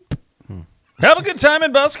 nope. Have a good time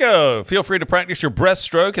in Busco. Feel free to practice your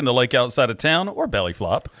breaststroke in the lake outside of town or belly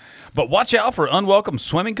flop. But watch out for unwelcome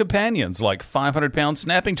swimming companions like 500-pound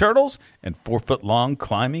snapping turtles and 4-foot-long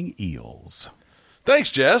climbing eels.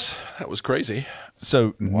 Thanks, Jess. That was crazy.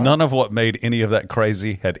 So none of what made any of that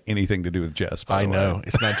crazy had anything to do with Jess. By I the way. know.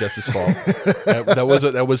 It's not Jess's fault.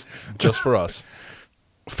 that was just for us.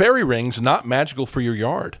 Fairy Rings Not Magical for Your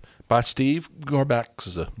Yard by Steve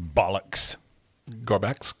Garbaxa. Bollocks.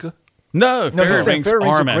 Garbaxa? No, No, fairy he said rings fairy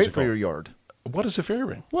rings are are magical. great for your yard. What is a fairy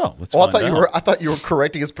ring? Well, let's Oh, find out. I thought you were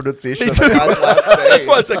correcting his pronunciation of the guy's last name. That's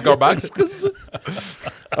why I said Garbaxa.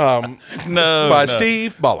 No, by no.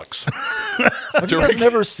 Steve Bollocks. Have you guys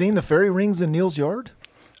never seen the fairy rings in Neil's yard?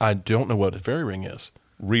 I don't know what a fairy ring is.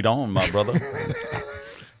 Read on, my brother.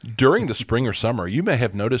 During the spring or summer, you may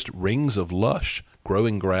have noticed rings of lush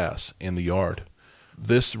growing grass in the yard.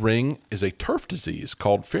 This ring is a turf disease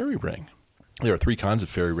called fairy ring. There are 3 kinds of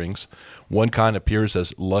fairy rings. One kind appears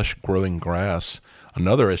as lush growing grass,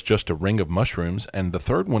 another is just a ring of mushrooms, and the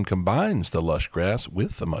third one combines the lush grass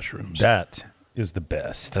with the mushrooms. That is the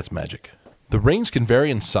best. That's magic. The rings can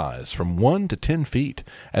vary in size from 1 to 10 feet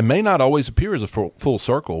and may not always appear as a full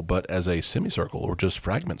circle, but as a semicircle or just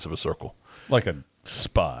fragments of a circle. Like a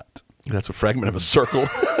spot. That's a fragment of a circle.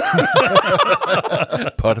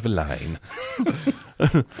 Part of a line.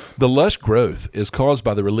 The lush growth is caused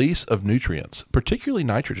by the release of nutrients, particularly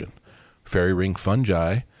nitrogen. Fairy ring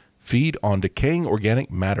fungi feed on decaying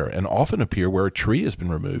organic matter and often appear where a tree has been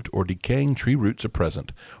removed or decaying tree roots are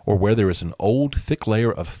present or where there is an old thick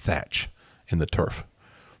layer of thatch in the turf.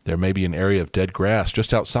 There may be an area of dead grass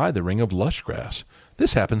just outside the ring of lush grass.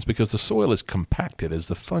 This happens because the soil is compacted as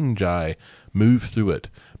the fungi move through it,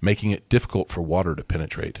 making it difficult for water to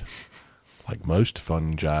penetrate. Like most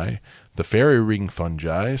fungi, the fairy ring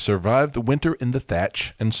fungi survive the winter in the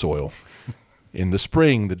thatch and soil. In the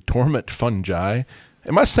spring, the dormant fungi.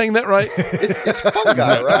 Am I saying that right? It's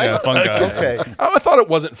fungi, right? Yeah, fungi. Okay. I thought it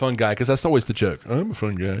wasn't fungi because that's always the joke. I'm a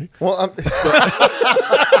fungi. Well,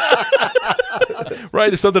 Right?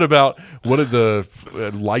 There's something about what did the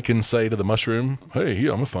lichen say to the mushroom? Hey,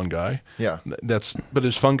 I'm a fungi. Yeah. But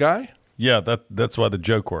it's fungi? Yeah, that's why the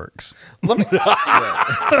joke works. Let me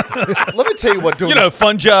tell you what doing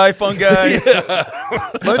fungi. Let me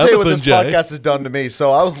tell you what this fungi. podcast has done to me.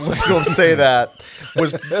 So I was listening to him say that,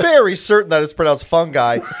 was very certain that it's pronounced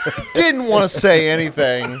fungi. Didn't want to say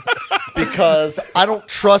anything because I don't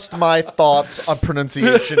trust my thoughts on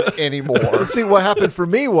pronunciation anymore. And see, what happened for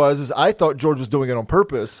me is I thought George was doing it on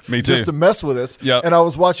purpose. Me too. Just to mess with us. Yep. And I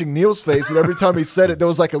was watching Neil's face, and every time he said it, there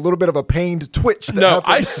was like a little bit of a pained twitch. That No,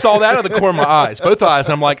 happened. I saw that out of the corner of my eyes, both eyes,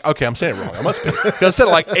 and I'm like, okay, I'm saying it wrong. I must be. Because I said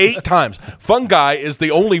it like 8 times. Fungi is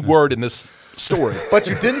the only word in this story. But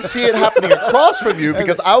you didn't see it happening across from you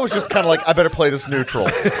because I was just kind of like, I better play this neutral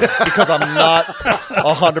because I'm not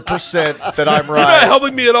 100% that I'm You're not right.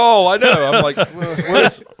 helping me at all. I know. I'm like,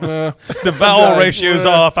 The vowel ratio's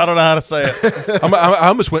off. I don't know how to say it. I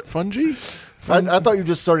almost went fungi. I thought you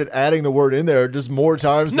just started adding the word in there just more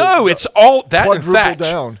times. No, it's all that and Quadruple thatch.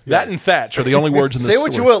 down. That and thatch are the only words in this Say story.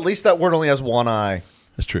 what you will, at least that word only has one eye.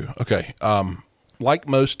 That's true. Okay. Like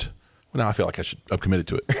most, now I feel like I'm committed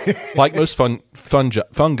to it. Like most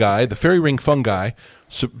fungi, the fairy ring fungi,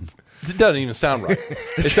 it doesn't even sound right.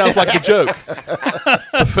 It sounds like a joke.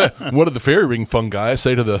 What did the fairy ring fungi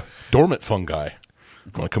say to the dormant fungi?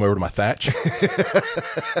 Want to come over to my thatch?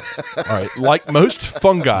 All right. Like most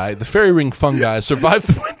fungi, the fairy ring fungi survive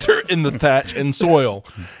the winter in the thatch and soil.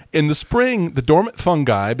 In the spring, the dormant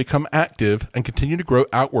fungi become active and continue to grow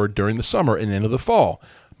outward during the summer and into the fall.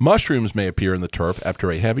 Mushrooms may appear in the turf after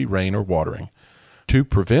a heavy rain or watering. To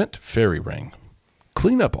prevent fairy ring,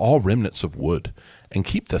 clean up all remnants of wood and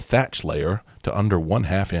keep the thatch layer to under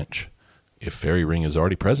 1/2 inch. If fairy ring is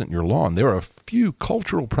already present in your lawn, there are a few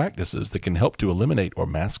cultural practices that can help to eliminate or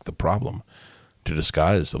mask the problem. To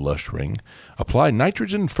disguise the lush ring, apply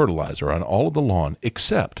nitrogen fertilizer on all of the lawn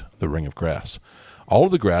except the ring of grass. All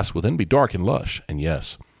of the grass will then be dark and lush, and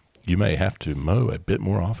yes, you may have to mow a bit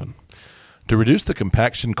more often. To reduce the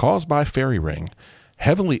compaction caused by fairy ring,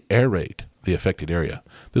 heavily aerate the affected area.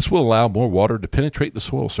 This will allow more water to penetrate the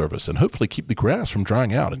soil surface and hopefully keep the grass from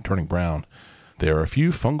drying out and turning brown. There are a few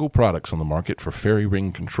fungal products on the market for fairy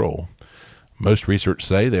ring control. Most research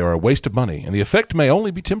say they are a waste of money, and the effect may only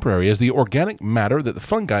be temporary as the organic matter that the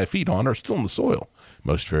fungi feed on are still in the soil.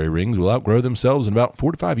 Most fairy rings will outgrow themselves in about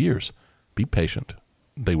 4 to 5 years. Be patient.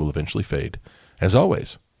 They will eventually fade. As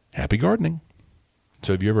always, happy gardening.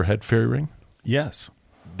 So have you ever had fairy ring? Yes.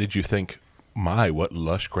 Did you think, my, what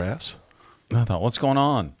lush grass? I thought, what's going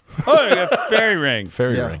on? Oh, you got fairy ring.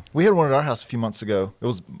 Fairy Yeah. ring. We had one at our house a few months ago. It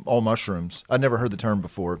was all mushrooms. I'd never heard the term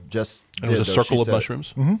before. Jess And it was did, a though. circle She of said it. mushrooms?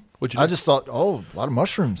 Mm-hmm. What'd you do? I just thought, oh, a lot of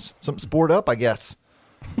mushrooms. Something spored up, I guess.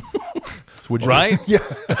 What'd you Right? Yeah.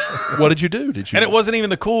 do? What did you do? Did you? And it wasn't even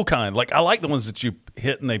the cool kind. Like, I like the ones that you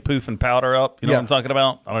hit and they poof and powder up. You know Yeah. what I'm talking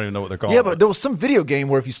about? I don't even know what they're called. Yeah, but there was some video game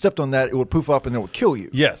where if you stepped on that, it would poof up and it would kill you.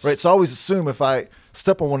 Yes. Right. So I always assume if I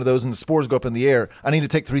step on one of those and the spores go up in the air, I need to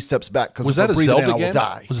take 3 steps back because Was if I that a breathe it in, Zelda I will game?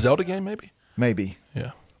 die. Was it a Zelda game, maybe? Maybe.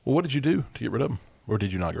 Yeah. Well, what did you do to get rid of them? Or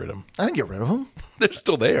did you not get rid of them? I didn't get rid of them. They're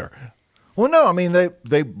still there. Well, no, I mean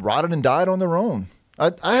they rotted and died on their own.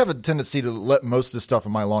 I have a tendency to let most of the stuff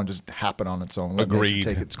in my lawn just happen on its own. Let nature Agreed.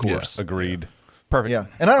 take its course. Agreed. Perfect. Yeah,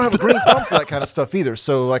 and I don't have a green thumb for that kind of stuff either.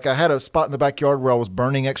 So, like, I had a spot in the backyard where I was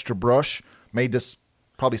burning extra brush, made this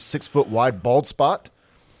probably 6 foot wide bald spot,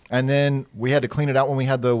 and then we had to clean it out when we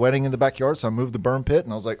had the wedding in the backyard. So I moved the burn pit,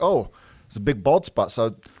 and I was like, oh, it's a big bald spot.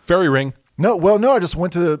 So Fairy ring. no, I just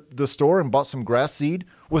went to the store and bought some grass seed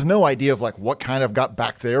with no idea of like what kind of got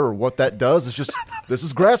back there or what that does. It's just this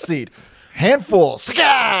is grass seed. Handful. So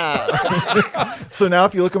now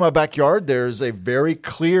if you look at my backyard, there's a very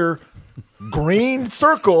clear green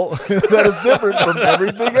circle that is different from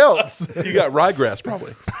everything else. You got ryegrass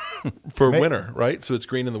probably for winter, right? So it's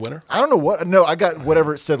green in the winter. I don't know what. No, I got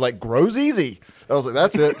whatever it said, like grows easy. I was like,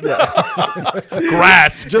 that's it. Yeah.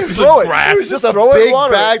 Grass. Just throw it. It was just a throw it in big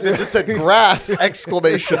water. bag that just said grass!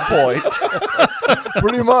 Exclamation point.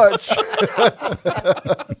 Pretty much.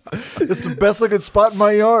 It's the best looking spot in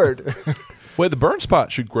my yard. Well, the burn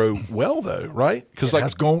spot should grow well though, right? Because It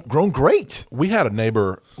has grown great. we had a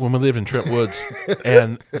neighbor when we lived in Trent Woods,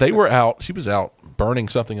 and they were out. She was out burning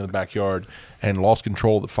something in the backyard and lost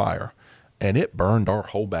control of the fire, and it burned our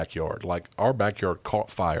whole backyard. Like our backyard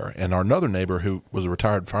caught fire, and our another neighbor who was a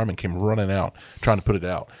retired fireman came running out trying to put it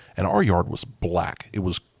out, and our yard was black. It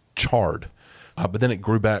was charred, but then it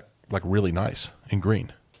grew back like really nice and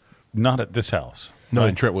green. Not at this house. No, Right.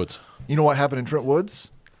 in Trent Woods. You know what happened in Trent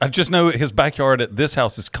Woods? I just know his backyard at this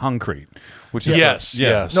house is concrete, which is Yes,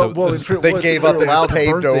 yeah. No, So well, this- they gave up you're and allowed just to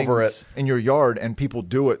paved burn over things in your yard, and people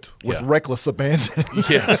do it with Yeah. reckless abandon.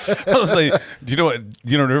 Yes. I was like, do you know what?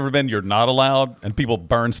 You know, River Bend, you're not allowed, and people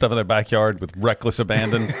burn stuff in their backyard with reckless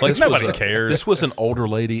abandon. Like nobody cares. This was an older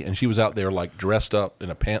lady, and she was out there like dressed up in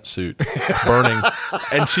a pantsuit, burning,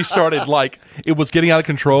 and she started like it was getting out of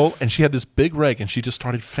control, and she had this big rake, and she just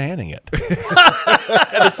started fanning it.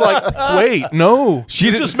 And it's like, wait, no,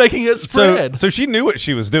 she's just making it spread. So she knew what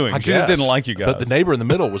she was doing. I She just guess. didn't like you guys. But the neighbor in the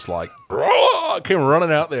middle was like, "Rah!" Came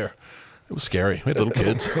running out there. It was scary. We had little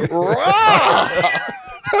kids.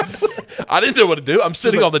 I didn't know what to do. I'm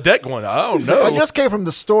sitting on the deck going, oh no. I just came from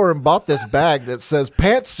the store and bought this bag that says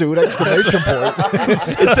pantsuit exclamation point. It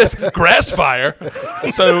says grass fire.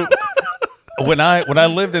 So when I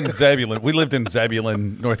lived in Zebulon, we lived in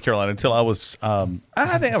Zebulon, North Carolina, until I was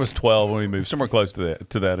I think I was 12 when we moved, somewhere close to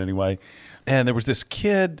that anyway. And there was this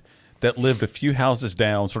kid that lived a few houses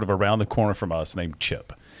down, sort of around the corner from us, named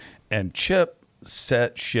Chip. And Chip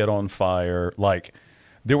set shit on fire. Like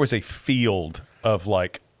there was a field of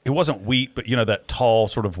like, it wasn't wheat, but you know that tall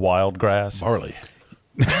sort of wild grass. Barley.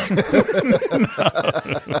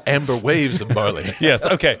 Amber waves of barley. Yes,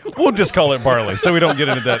 okay. We'll just call it barley so we don't get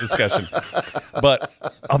into that discussion. But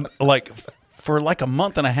like for like a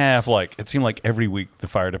month and a half, like it seemed like every week the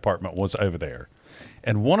fire department was over there.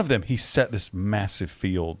 And one of them, he set this massive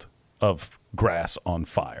field of grass on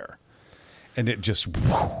fire. And it just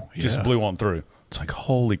Yeah. blew on through. It's like,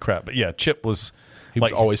 holy crap. But yeah, Chip was He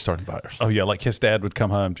was always starting fires. Oh yeah, like his dad would come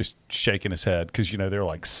home just shaking his head because you know there were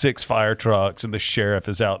like 6 fire trucks and the sheriff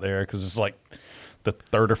is out there because it's like the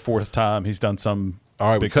 3rd or 4th time he's done some. All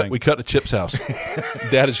right, big we cut to Chip's house.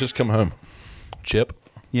 Dad has just come home. Chip,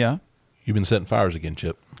 Yeah. you've been setting fires again,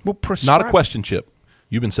 Chip. Well, Not a question, Chip.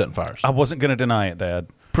 You've been setting fires. I wasn't going to deny it, Dad.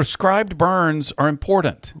 Prescribed burns are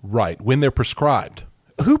important. Right, when they're prescribed.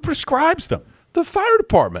 Who prescribes them? The fire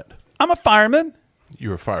department. I'm a fireman.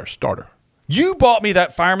 You're a fire starter. You bought me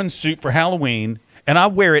that fireman's suit for Halloween, and I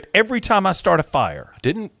wear it every time I start a fire. I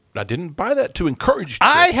didn't buy that to encourage you.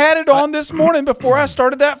 I had it on this morning before I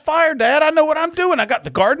started that fire, Dad. I know what I'm doing. I got the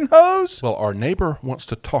garden hose. Well, our neighbor wants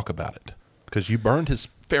to talk about it because you burned his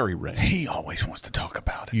fairy ring. He always wants to talk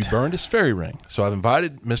about it. You burned his fairy ring. So I've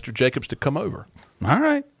invited Mr. Jacobs to come over. All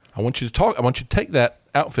right. I want you to talk. I want you to take that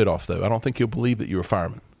outfit off, though. I don't think you'll believe that you're a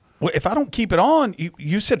fireman. Well, if I don't keep it on,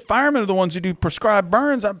 you said firemen are the ones who do prescribed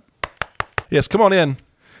burns. Yes, come on in.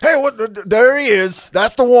 Hey, what? There he is.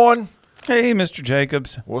 That's the one. Hey, Mr.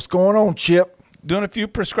 Jacobs. What's going on, Chip? Doing a few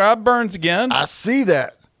prescribed burns again. I see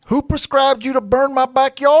that. Who prescribed you to burn my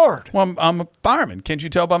backyard? Well, I'm a fireman. Can't you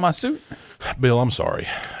tell by my suit? Bill, I'm sorry.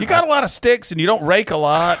 You got a lot of sticks, and you don't rake a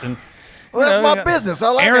lot. And Well, that's you my got business. I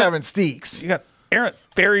like errant- having steaks. You got errant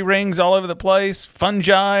fairy rings all over the place,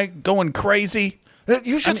 fungi going crazy.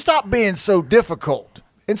 You should stop being so difficult.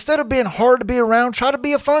 Instead of being hard to be around, try to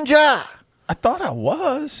be a fungi. I thought I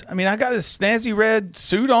was. I mean, I got this snazzy red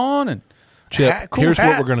suit on and Chip, cool here's hat.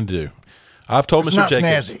 what we're going to do. I've told It's Mr. not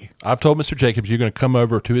Jacobs. snazzy. I've told Mr. Jacobs you're going to come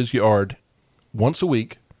over to his yard once a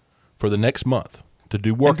week for the next month to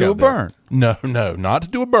do work. And do out a there. burn. No, not to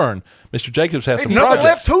do a burn. Mr. Jacobs has some Nothing projects.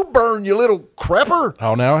 left to burn, you little crapper.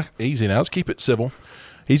 Oh, now easy. Now let's keep it civil.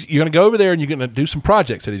 You're going to go over there and you're going to do some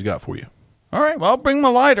projects that he's got for you. all right, well, I'll bring my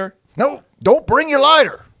lighter. No, don't bring your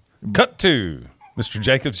lighter. Cut to Mr.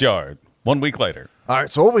 Jacobs' yard 1 week later. All right,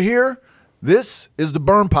 so over here, this is the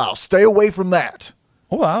burn pile. Stay away from that.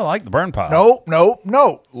 Oh, I like the burn pile.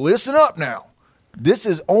 No. Listen up now. This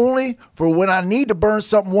is only for when I need to burn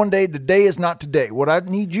something one day. The day is not today. What I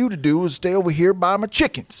need you to do is stay over here by my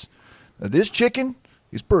chickens. Now, this chicken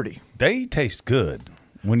is pretty. They taste good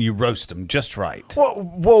when you roast them just right.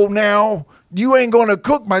 Well, now, you ain't going to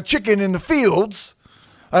cook my chicken in the fields.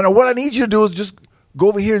 I know what I need you to do is just go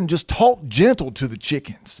over here and just talk gentle to the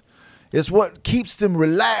chickens. It's what keeps them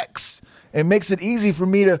relaxed and makes it easy for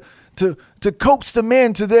me to coax them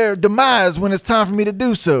into their demise when it's time for me to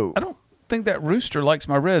do so. I don't think that rooster likes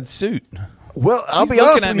my red suit. Well, I'll He's be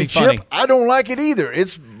honest looking at with me you, Chip. funny. I don't like it either.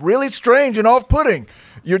 It's really strange and off-putting.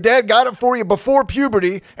 Your dad got it for you before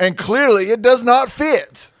puberty, and clearly it does not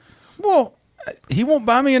fit. Well, he won't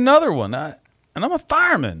buy me another one. And I'm a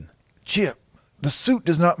fireman. Chip, the suit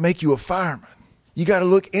does not make you a fireman. You got to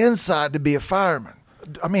look inside to be a fireman.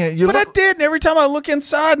 I mean, But I did, and every time I look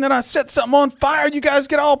inside and then I set something on fire, you guys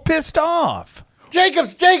get all pissed off.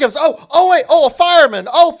 Jacobs. Wait. A fireman.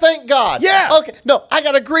 Oh, thank God. Yeah. Okay. No, I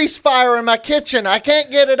got a grease fire in my kitchen. I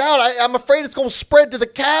can't get it out. I'm afraid it's going to spread to the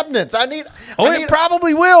cabinets. It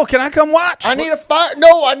probably will. Can I come watch? I need a fire.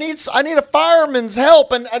 No, I need a fireman's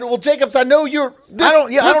help. And well, Jacobs, I know you're. I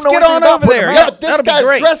don't know Let's get anything on about over putting there. them Yeah, out. but this That'll be guy's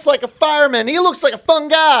great. dressed like a fireman. He looks like a fun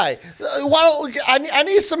guy. Why don't I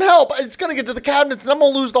need some help? It's going to get to the cabinets, and I'm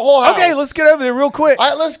going to lose the whole house. Okay, let's get over there real quick. All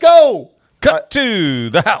right, let's go. Cut to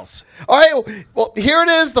the house. All right. Well, here it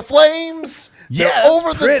is. The flames. They're Yeah, it's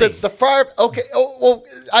over pretty. the fire. Okay. Oh, well,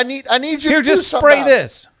 I need you Here, to do just something spray about it.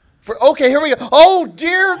 this. Okay, here we go. Oh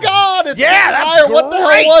dear God! It's Yeah, getting that's higher. What the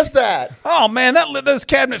great. hell was that? Oh man, that lit those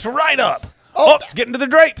cabinets right up. Oh, it's getting to the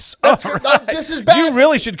drapes. that's All good. right. This is bad. You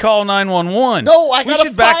really should call 911. No, I we got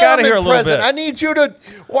should a back out of here a fireman little present. bit. I need you to.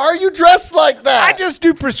 Why are you dressed like that? I just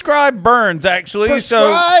do prescribed burns, actually.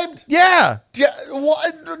 Prescribed? So, yeah. Yeah,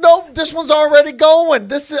 no, this one's already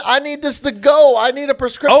going. I need this to go. I need a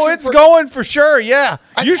prescription. Oh, it's going for sure. Yeah.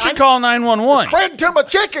 You should I- call 911. Spread to my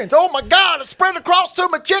chickens. Oh my God! It's spread across to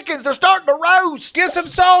my chickens. They're starting to roast. Get some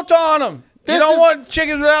salt on them. You This don't is- want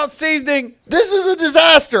chickens without seasoning. This is a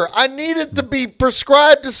disaster. I need it to be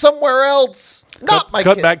prescribed to somewhere else. Not my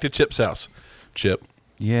Cut kid. back to Chip's house. Chip,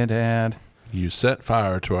 Yeah, Dad. you set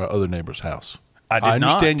fire to our other neighbor's house. I did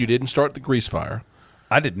understand not. you didn't start the grease fire.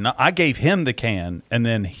 I did not. I gave him the can, and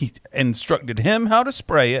then he instructed him how to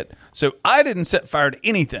spray it. So I didn't set fire to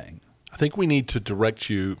anything. I think we need to direct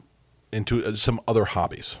you into some other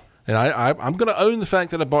hobbies. And I'm going to own the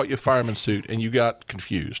fact that I bought you a fireman suit and you got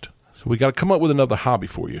confused. So we got to come up with another hobby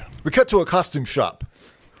for you. We cut to a costume shop.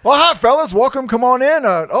 Well, hi, fellas. Welcome. Come on in.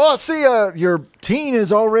 I see your teen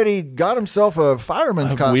has already got himself a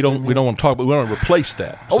fireman's costume. We don't want to talk, but we want to replace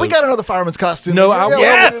that. Oh, we So- got another fireman's costume. No, Yeah,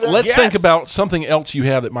 Yes! let's Yes! think about something else you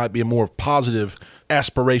have that might be a more positive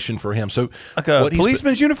aspiration for him. So, Like a what he's-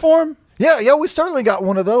 policeman's uniform? Yeah, we certainly got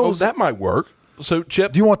one of Oh, those. that might work. So,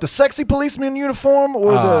 Chip, Do you want the sexy policeman uniform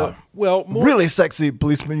or the well, more, really sexy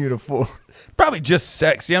policeman uniform? Probably just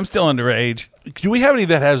sexy. I'm still underage. do we have any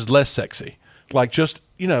that has less sexy, like just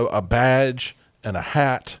a badge and a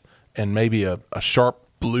hat and maybe a sharp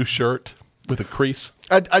blue shirt with a crease?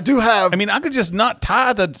 I do have. I mean, I could just not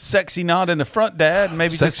tie the sexy knot in the front, Dad, and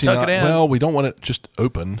maybe just Sexy tuck knot. it in. Well, we don't want it just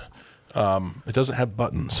open. It doesn't have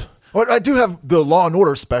buttons. Well, I do have the Law and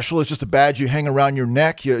Order special. It's just a badge you hang around your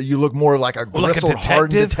neck. You look more like a like a gristled,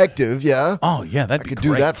 hardened detective? detective. Yeah. oh, yeah, that'd I be could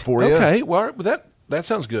great. do that for you. Okay, well, that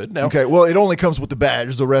sounds good. Now, Okay. Well, it only comes with the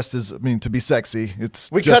badge. The rest is, to be sexy. It's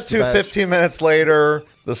We just cut the to badge. 15 minutes later.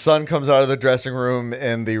 The son comes out of the dressing room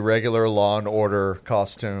in the regular Law and Order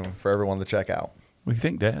costume for everyone to check out. What do you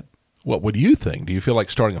think, Dad? what do you think? Do you feel like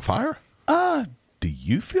starting a fire? Do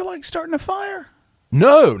you feel like starting a fire?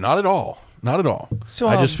 No, not at all. Not at all. So,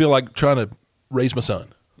 I just feel like trying to raise my son.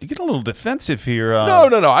 You get a little defensive here. No.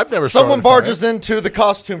 I've never. Someone started a fire. barges into the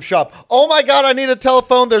costume shop. Oh my God, I need a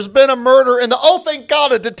telephone. There's been a murder in the. Oh, thank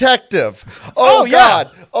God, a detective. Oh, yeah.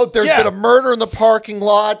 God. Oh, there's Yeah. been a murder in the parking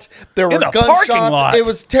lot. There were In the gunshots. parking lot? It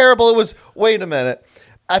was terrible. It was. Wait a minute.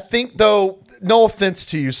 I think though. No offense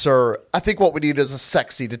to you, sir. I think what we need is a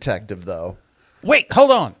sexy detective, though. Wait, hold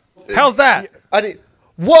on. How's that? I need.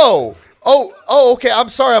 Whoa. Oh, okay. I'm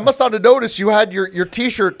sorry. I must not have noticed you had your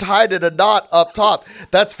T-shirt tied in a knot up top.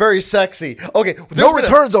 That's very sexy. Okay. No there's been a-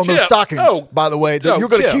 returns on those Chip, stockings, no. by the way. No, You're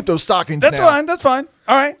going to Chip. keep those stockings That's now. fine. That's fine.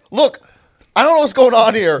 All right. Look, I don't know what's going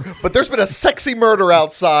on here, but there's been a sexy murder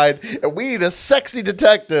outside, and we need a sexy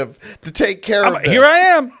detective to take care of this. Here I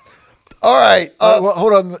am. All right. Well,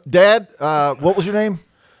 hold on. Dad, what was your name?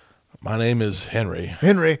 My name is Henry.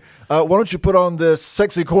 Henry. Why don't you put on this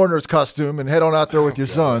sexy corners costume and head on out there with your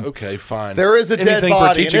son? Okay, fine. there is a dead Anything for a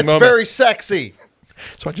body, and teaching it's moment. very sexy.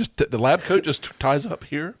 So I just the lab coat just ties up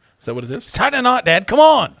here. Is that what it is? Tie a knot, Dad. Come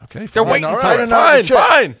on. Okay, They're fine. waiting. All Tight right. enough on your Fine, chest.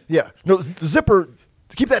 fine. Yeah. No, the zipper,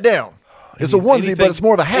 keep that down. It's a onesie, but it's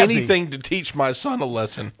more of a halfsie. Anything to teach my son a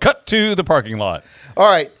lesson. Cut to the parking lot. All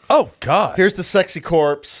right. Oh, God. Here's the sexy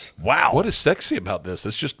corpse. Wow. What is sexy about this?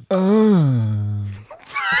 It's just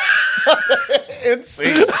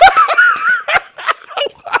Insane.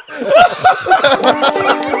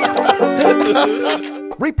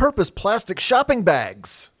 Repurpose Plastic Shopping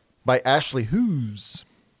Bags by Ashley Hughes.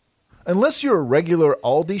 Unless you're a regular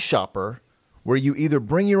Aldi shopper, where you either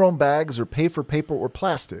bring your own bags or pay for paper or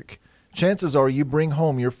plastic, chances are you bring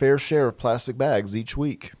home your fair share of plastic bags each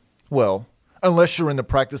week. Well, unless you're in the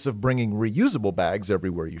practice of bringing reusable bags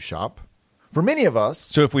everywhere you shop. For many of us,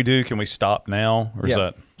 So if we do, can we stop now? Or is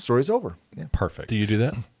that story's over. Yeah. perfect? Do you do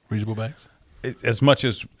that? Reusable bags? As much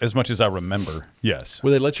as I remember, yes.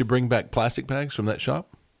 Will they let you bring back plastic bags from that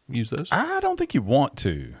shop? Use those? I don't think you want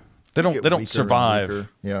to. They Get don't weaker and survive. weaker.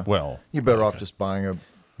 Yeah. Well, You're better off just buying a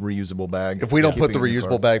reusable bag. If we don't and put the keeping it in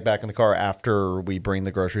car. reusable bag back in the car after we bring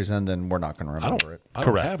the groceries in, then we're not going to remember it. I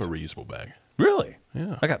don't Correct. have a reusable bag. really?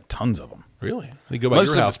 Yeah. I got tons of them. Really? I need to go by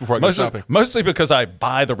your house before I go shopping. Mostly because I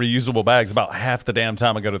buy the reusable bags about half the damn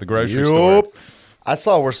time I go to the grocery store. I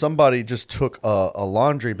saw where somebody just took a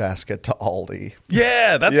laundry basket to Aldi.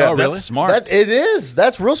 Yeah, that's Yeah. Oh, really? that's smart. That it is.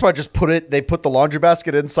 That's real smart. Just they put the laundry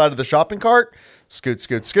basket inside of the shopping cart. Scoot,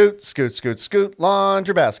 scoot, scoot, scoot, scoot, scoot.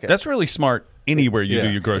 Laundry basket. That's really smart anywhere you Yeah,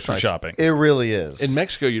 do your grocery that's nice. shopping. it. Really is. In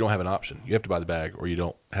Mexico, you don't have an option. You have to buy the bag, or you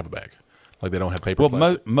don't have a bag. Like they don't have paper. Well,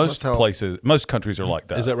 plastic. most how- places, most countries are like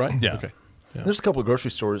that. Is that right? Yeah. Okay. Yeah. There's a couple of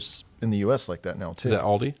grocery stores in the U.S. like that now too. Is that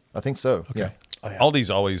Aldi? I think so. Yeah. Aldi's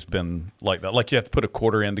always been like that. Like you have to put a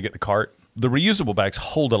quarter in to get the cart. The reusable bags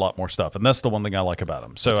hold a lot more stuff, and that's the one thing I like about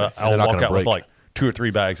them. So I'll they're not walk gonna out with break. like 2 or 3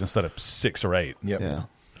 bags instead of 6 or 8. Yep. Yeah.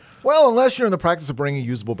 Well, unless you're in the practice of bringing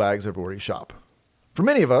usable bags everywhere you shop. For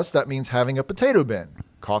many of us, that means having a potato bin,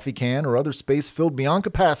 coffee can, or other space filled beyond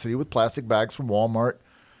capacity with plastic bags from Walmart,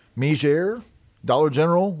 Megere, Dollar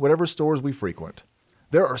General, whatever stores we frequent.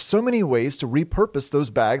 There are so many ways to repurpose those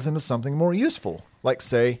bags into something more useful, like,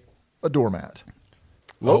 say, a doormat.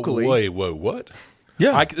 Locally, Oh, wait, whoa, what?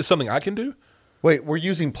 Yeah. It's something I can do? Wait, we're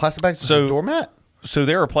using plastic bags as So- a doormat? So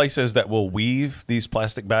there are places that will weave these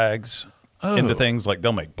plastic bags into things like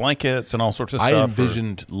they'll make blankets and all sorts of stuff. I or-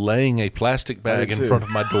 envisioned laying a plastic bag did in too. front of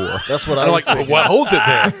my door. That's what I I'm was like, thinking. what holds it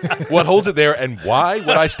there? What holds it there, and why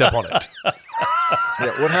would I step on it?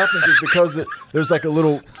 Yeah, what happens is because there's like a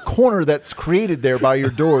little corner that's created there by your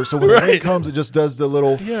door, so when the rain Right. comes, it just does the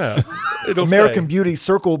little Yeah, it'll American stay. Beauty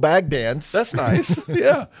circle bag dance. That's nice.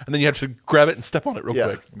 Yeah, and then you have to grab it and step on it real yeah,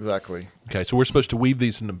 quick. exactly. Okay, so we're supposed to weave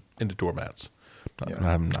these into doormats. Yeah.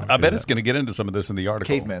 I'm not I good bet at it's going to get into some of this in the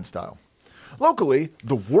article. Caveman style. Locally,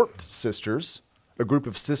 the Warped Sisters, a group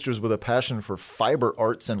of sisters with a passion for fiber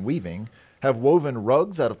arts and weaving, have woven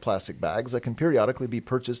rugs out of plastic bags that can periodically be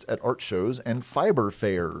purchased at art shows and fiber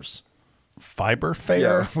fairs. Fiber fair.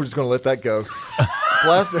 Yeah, we're just going to let that go.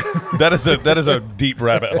 Plastic. That is a deep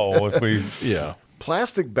rabbit hole. If we it. Yeah.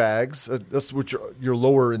 Plastic bags, that's what your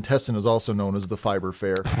lower intestine is also known as the fiber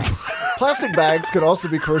fair. Plastic bags can also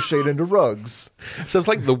be crocheted into rugs. Sounds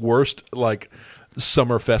like the worst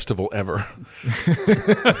summer festival ever.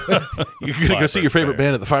 You're gonna go see your favorite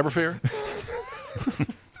band at the Fiber Fair?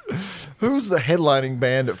 Who's the headlining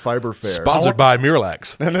band at Fiber Fair? Sponsored by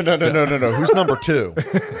Miralax. No. Who's number 2?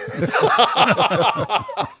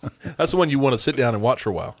 That's the one you want to sit down and watch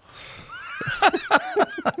for a while.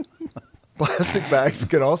 Plastic bags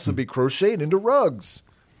can also be crocheted into rugs,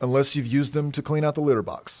 unless you've used them to clean out the litter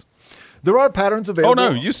box. There are patterns Oh available. no,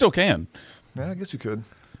 you still can. Yeah, I guess you could.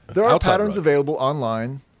 There are Outside patterns rug. available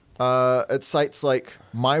online at sites like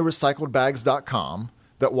myrecycledbags.com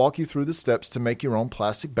that walk you through the steps to make your own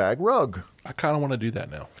plastic bag rug. I kind of want to do that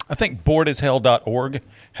now. I think boredashell.org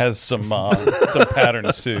has some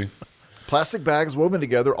patterns too. Plastic bags woven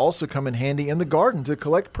together also come in handy in the garden to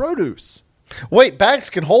collect produce. Wait, bags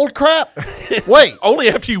can hold crap? Wait. Only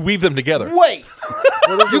after you weave them together. Wait.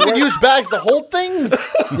 You can use bags to hold things?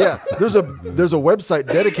 Yeah, there's a website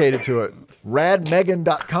dedicated to it,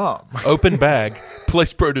 radmegan.com. Open bag,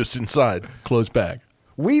 place produce inside, closed bag.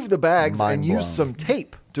 Weave the bags Mind and blown. use some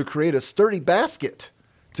tape to create a sturdy basket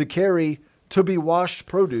to carry to-be-washed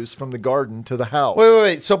produce from the garden to the house.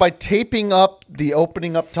 Wait. So by taping up the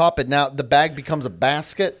opening up top, and now the bag becomes a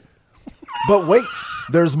basket? But wait,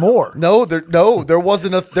 there's more. No, there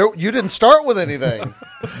wasn't you didn't start with anything.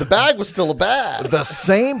 The bag was still a bag. The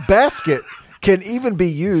same basket can even be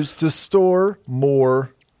used to store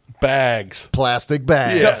more Bags. plastic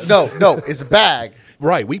bags. Yes. No, it's a bag.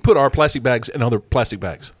 Right. We put our plastic bags in other plastic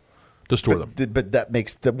bags to store them. But that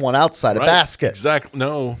makes the one outside a Right? basket. Exactly.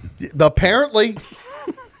 No. Apparently,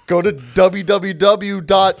 go to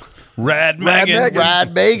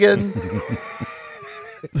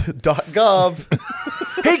www.radmegan.gov.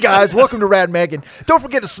 Hey guys, welcome to Rad Megan. Don't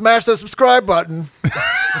forget to smash that subscribe button.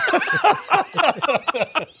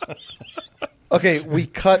 Okay, we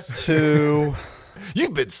cut to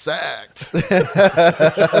You've been sacked.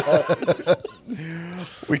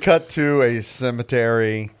 we cut to a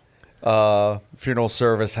cemetery. Funeral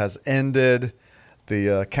service has ended.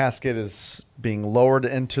 The casket is being lowered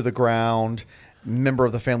into the ground. Member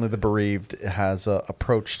of the family of the bereaved has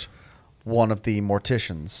approached one of the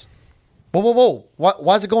morticians. Whoa!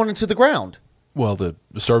 Why is it going into the ground? Well, the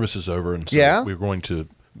service is over, and so Yeah? we're going to.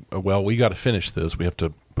 We got to finish this. We have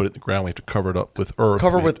to put it in the ground. We have to cover it up with earth.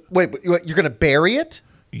 Wait, you're going to bury it?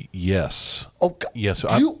 Yes. Oh, Yes.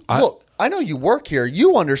 look, I know you work here.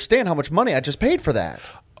 You understand how much money I just paid for that.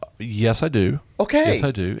 Yes, I do. Okay. Yes,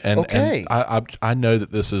 I do. Okay. And I know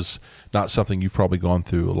that this is not something you've probably gone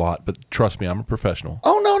through a lot, but trust me, I'm a professional.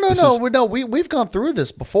 Oh, This no. is- We've gone through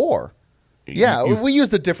this before. Yeah, You've- we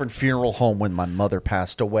used a different funeral home when my mother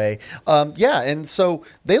passed away. Yeah, and so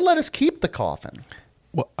they let us keep the coffin.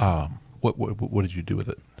 What did you do with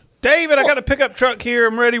it? David, I got a pickup truck here.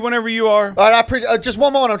 I'm ready whenever you are. All right, just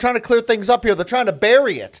one moment. I'm trying to clear things up here. They're trying to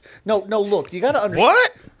bury it. No, look, you got to understand.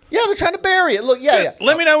 What? Yeah, they're trying to bury it. Look, yeah.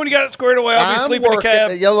 Let me know when you got it squared away. I'll be I'm sleeping in a working-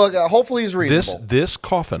 cab. Yeah, look, hopefully he's reasonable. This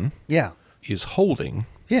coffin Yeah. is holding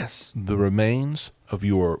Yes. the remains of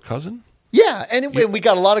your cousin. Yeah, and we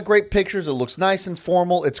got a lot of great pictures. It looks nice and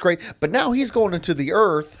formal. It's great. But now he's going into the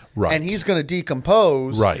earth, Right. and he's going to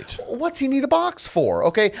decompose. Right. What's he need a box for?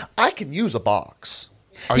 Okay, I can use a box.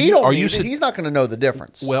 Are He you- don't are need you it. su- He's not going to know the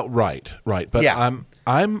difference. Well, right. But Yeah.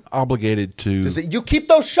 I'm obligated to. You keep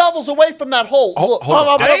those shovels away from that hole. Look, hold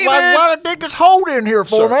on. Why David! why dig this hole in here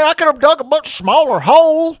for, Sir. man? I could have dug a much smaller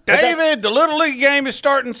hole. David, the Little League game is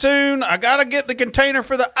starting soon. I got to get the container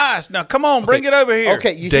for the ice. Now, come on, bring it over here.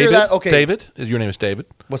 Okay, you David, hear that? Okay, David, your name is David.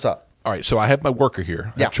 what's up? All right, so I have my worker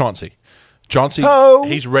here, Yeah. Chauncey. Chauncey, Ho.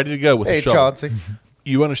 he's ready to go with Hey, the shovel. Chauncey.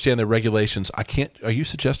 You understand the regulations. I can't. Are you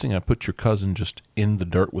suggesting I put your cousin just in the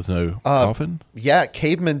dirt with no coffin? Yeah,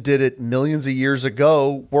 cavemen did it millions of years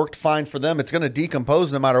ago. Worked fine for them. It's going to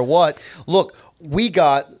decompose no matter what. Look, we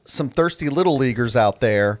got some thirsty little leaguers out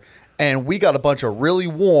there, and we got a bunch of really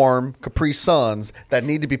warm Capri Suns that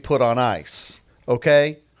need to be put on ice.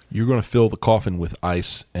 Okay? You're going to fill the coffin with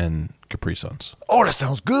ice and Capri Suns. Oh, that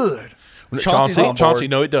sounds good. Chauncey's on board. Chauncey,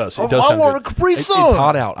 no, it does. It Oh, does I sound want good. a Capri It's Sun.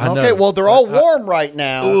 hot out. I know. Okay, well, they're all warm right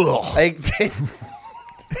now. Ugh.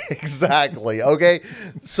 Exactly. Okay.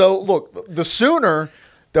 So, look, the sooner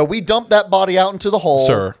that we dump that body out into the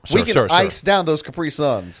hole, we can ice down those Capri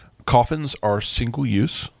Suns. Coffins are single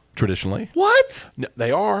use traditionally. What? No,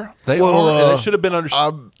 they are. They Well, are. And it should have been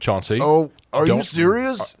understood. Chauncey. Oh, are you don't-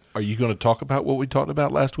 serious? Are you going to talk about what we talked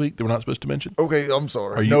about last week that we're not supposed to mention? Okay, I'm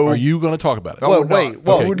sorry. Are you? No. Are you going to talk about it? No, Well, we're not. wait,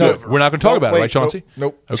 well, Okay, no. good. We're not going to talk No, about it, wait, right, Chauncey?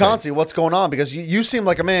 nope. Okay. Chauncey, what's going on? Because you seem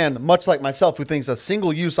like a man, much like myself, who thinks a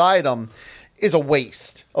single-use item is a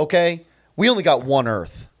waste. Okay, we only got one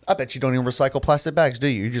Earth. I bet you don't even recycle plastic bags, do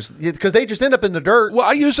you? You just because they just end up in the dirt. Well,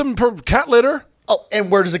 I use them for cat litter. Oh,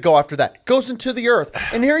 and where does it go after that? It goes into the earth.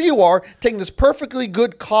 And here you are taking this perfectly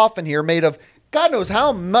good coffin here, made of God knows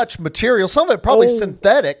how much material. Some of it probably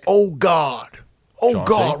synthetic. Oh God! Oh Chauncey?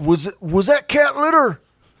 God! Was that cat litter?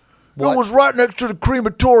 What? It was right next to the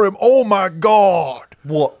crematorium. Oh my God!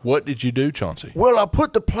 What did you do, Chauncey? Well, I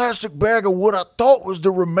put the plastic bag of what I thought was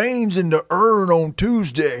the remains in the urn on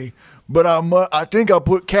Tuesday, but I think I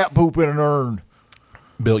put cat poop in an urn.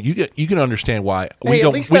 Bill, you can understand why we Hey, don't.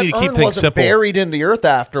 at least We that need to keep urn things wasn't simple. buried in the earth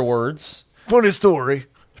afterwards. Funny story.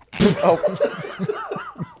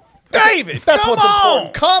 David, That's come what's on.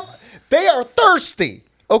 important. They are thirsty,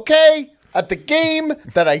 okay? At the game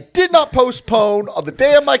that I did not postpone on the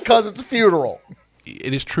day of my cousin's funeral.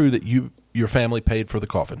 It is true that your family paid for the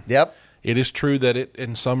coffin. Yep. It is true that it,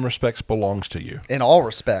 in some respects, belongs to you. In all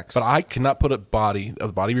respects. But I cannot put the body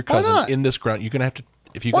of your Why cousin not? in this ground. You're going to have to.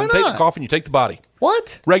 If you're Why going to take the not? coffin, you take the body.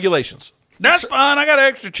 What? Regulations. That's fine. I got an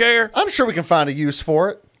extra chair. I'm sure we can find a use for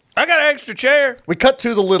it. I got an extra chair. We cut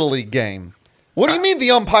to the Little League game. What do you mean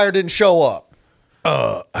the umpire didn't show up?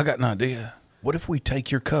 I got an idea. What if we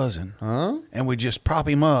take your cousin and we just prop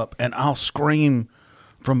him up and I'll scream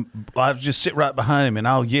I'll just sit right behind him and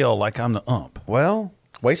I'll yell like I'm the ump. Well,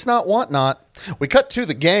 waste not, want not. We cut to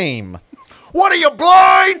the game. What are you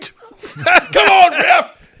blind? Come on,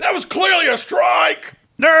 ref! That was clearly a strike.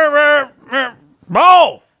 Ball.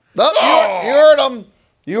 Oh, you heard him.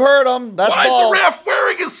 You heard him. That's ball.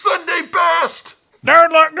 wearing his Sunday best? They'd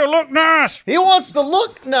like to look nice. He wants to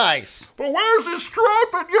look nice. But where's his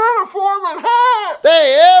striped uniform and hat?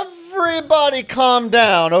 Hey, everybody calm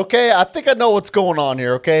down, okay? I think I know what's going on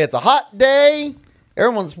here, okay? It's a hot day.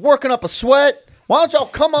 Everyone's working up a sweat. Why don't y'all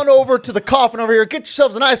come on over to the coffin over here? Get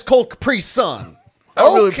yourselves a nice cold Capri Sun. I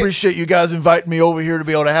really Okay. appreciate you guys inviting me over here to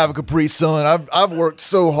be able to have a Capri Sun. I've worked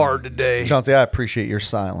so hard today. Chauncey, I appreciate your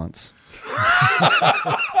silence.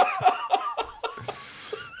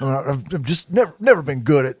 I mean, I've just never been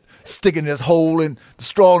good at sticking this hole in the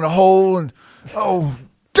straw in the hole, and oh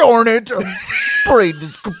darn it, I sprayed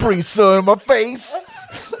this Capri Sun in my face.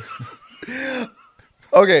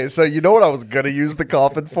 Okay, so you know what I was going to use the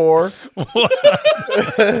coffin for?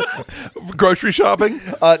 Grocery shopping?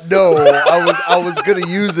 No, I was going to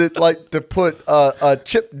use it like to put a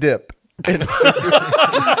chip dip into.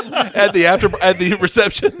 at the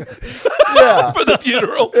reception Yeah, for the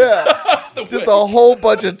funeral. yeah. Just a whole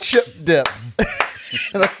bunch of chip dip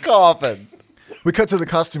in a coffin. We cut to the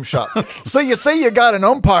costume shop. So you say you got an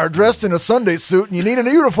umpire dressed in a Sunday suit and you need a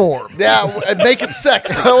uniform. Yeah, and make it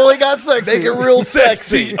sexy. I only got sexy. Make it real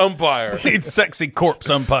sexy. umpire. Need sexy corpse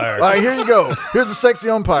umpire. All right, here you go. Here's a sexy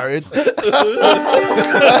umpire.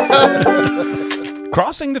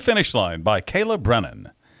 Crossing the Finish Line by Kayla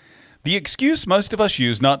Brennan. The excuse most of us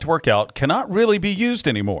use not to work out cannot really be used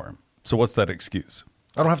anymore. So what's that excuse?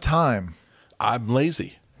 I don't have time. I'm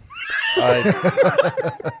lazy.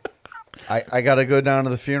 I got to go down to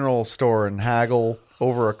the funeral store and haggle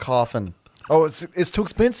over a coffin. Oh, it's too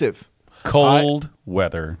expensive. Cold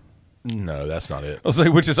weather. No, that's not it. I'll say,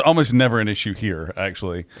 which is almost never an issue here,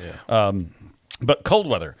 actually. Yeah. But cold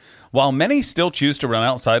weather. While many still choose to run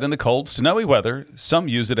outside in the cold, snowy weather, some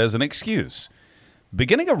use it as an excuse.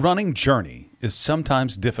 Beginning a running journey is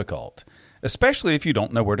sometimes difficult, especially if you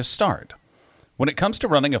don't know where to start. When it comes to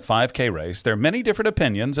running a 5K race, there are many different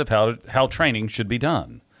opinions of how training should be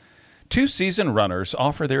done. 2 seasoned runners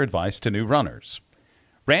offer their advice to new runners.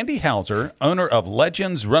 Randy Hauser, owner of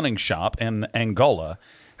Legends Running Shop in Angola,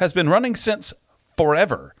 has been running since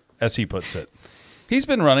forever, as he puts it. He's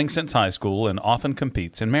been running since high school and often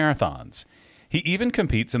competes in marathons. He even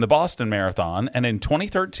competes in the Boston Marathon and in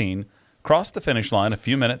 2013 crossed the finish line a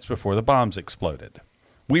few minutes before the bombs exploded.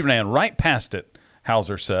 We ran right past it,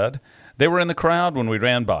 Hauser said. They were in the crowd when we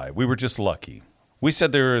ran by. We were just lucky. We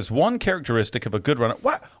said there is one characteristic of a good runner.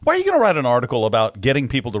 Why are you going to write an article about getting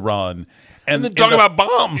people to run? And then talking about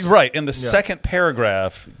bombs. Right. In the second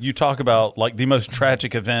paragraph, you talk about like the most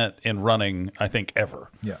tragic event in running, I think, ever.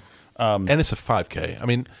 Yeah. And it's a 5K. I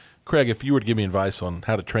mean, Craig, if you were to give me advice on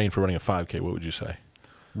how to train for running a 5K, what would you say?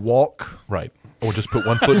 Walk. Right. Or just put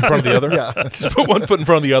one foot in front of the other? Yeah. Just put one foot in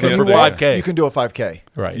front of the other for You 5K. You can do a 5K.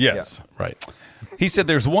 Right. Yes. Yeah. Right. He said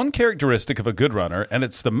there's one characteristic of a good runner, and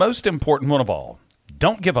it's the most important one of all.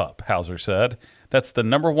 Don't give up, Hauser said. That's the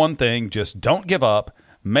number one thing. Just don't give up.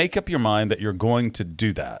 Make up your mind that you're going to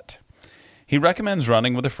do that. He recommends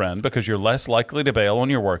running with a friend because you're less likely to bail on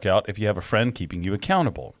your workout if you have a friend keeping you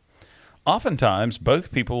accountable. Oftentimes,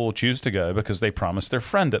 both people will choose to go because they promised their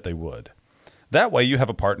friend that they would. That way you have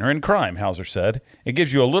a partner in crime, Hauser said. It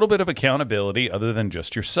gives you a little bit of accountability other than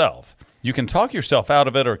just yourself. You can talk yourself out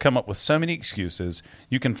of it or come up with so many excuses.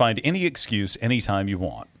 You can find any excuse anytime you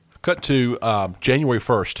want. Cut to January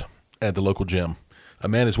 1st at the local gym. A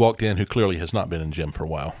man has walked in who clearly has not been in the gym for a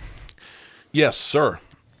while. Yes, sir.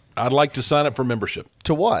 I'd like to sign up for membership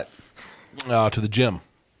To what? to the gym.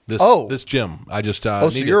 This gym. I just Oh,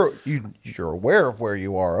 so need you're aware of where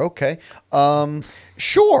you are. Okay.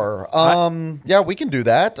 Sure. Yeah, we can do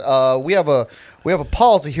that. We have a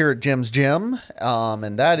policy here at Jim's Gym,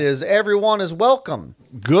 and that is everyone is welcome.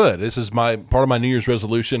 Good. This is part of my New Year's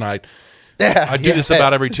resolution. I Yeah, do this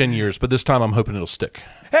about every 10 years, but this time I'm hoping it'll stick.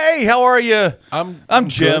 Hey, how are you? I'm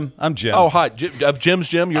Jim. good. I'm Jim. Oh, hi. Of Jim's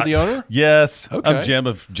Gym, you're the owner? Yes. Okay. I'm Jim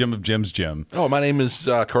of Jim's Gym. Oh, my name is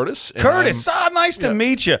Curtis. and Curtis, I'm- nice to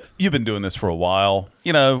meet you. You've been doing this for a while.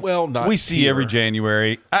 You know, Well, not we see here. every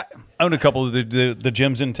January. I own a couple of the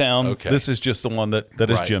gyms in town. Okay. This is just the one that is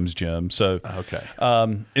Right. Jim's Gym. So, Okay.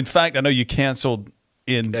 in fact, I know you canceled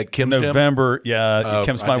in At Kim's Gym? November. Yeah, Oh,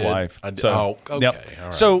 Kim's I my did. wife. I did. So, Oh, okay. yep. All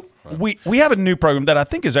right. So we have a new program that I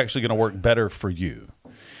think is actually going to work better for you.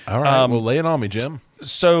 All right. Well, lay it on me, Jim.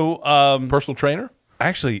 So, Personal trainer?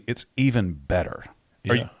 actually, it's even better.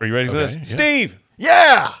 Are Yeah. you ready for Okay, this, yeah. Steve?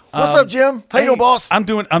 Yeah. What's up, Jim? How you doing, boss? I'm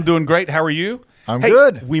doing great. How are you? I'm Hey,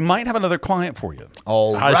 good. We might have another client for you.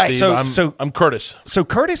 All Hi, right. Steve. I'm Curtis. So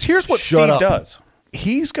Curtis, here's what Shut Steve up. does.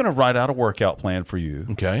 He's going to write out a workout plan for you,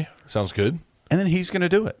 Okay. Sounds good. and then he's going to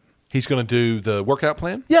do it. He's going to do the workout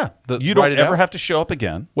plan? Yeah. You don't write it ever out? have to show up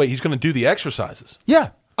again. Wait, he's going to do the exercises. Yeah.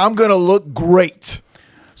 I'm going to look great.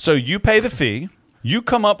 So you pay the fee. You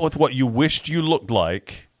come up with what you wished you looked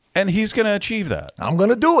like, and he's going to achieve that. I'm going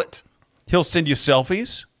to do it. He'll send you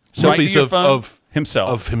selfies. right to Selfies your of, phone. of himself.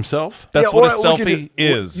 Of himself? That's Yeah, what a or we could selfie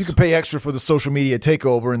is. You can pay extra for the social media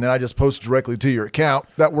takeover, and then I just post directly to your account.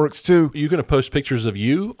 That works too. Are you going to post pictures of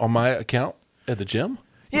you on my account at the gym?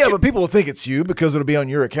 Yeah, but people will think it's you because it'll be on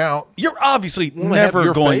your account. You're obviously Wanna have never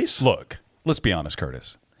your going. face? Look, let's be honest,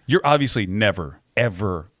 Curtis. You're obviously never,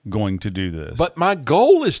 ever going to do this. But my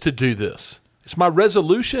goal is to do this. It's my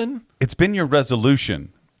resolution. it's been your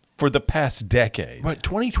resolution for the past decade. But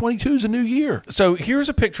 2022 is a new year. So here's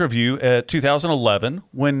a picture of you at 2011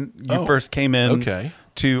 when you Oh, first came in okay.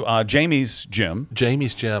 to Jamie's gym.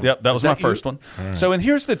 Jamie's Gym. Yep, that Is was my you? first one. So, and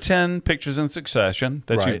here's the 10 pictures in succession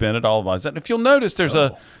that Right. you've been at all of us. And if you'll notice, there's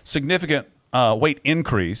a significant weight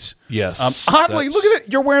increase. Yes, Oddly, that's- look at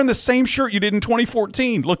it. You're wearing the same shirt you did in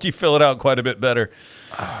 2014. Look, you fill it out quite a bit better.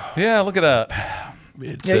 Yeah, look at that.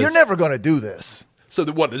 It Yeah, says- you're never going to do this. So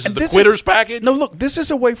this is And the this quitter's package? No, look, this is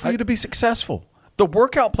a way for you to be successful. The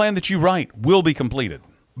workout plan that you write will be completed.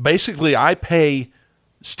 Basically, I pay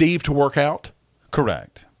Steve to work out,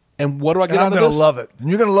 Correct. and what do I get And out I'm of going this? to love it. And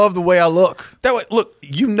you're going to love the way I look. That way, look,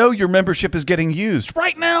 you know your membership is getting used.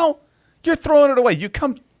 Right now, you're throwing it away. You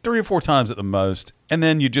come 3 or 4 times at the most, and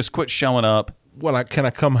then you just quit showing up. Can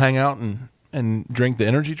I come hang out and drink the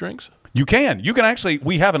energy drinks? You can. You can actually,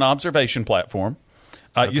 we have an observation platform.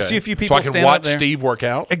 You Okay. see a few people so I can stand watch up there. Steve work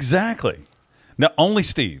out. Exactly. Now, only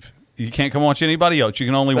Steve. You can't come watch anybody else. You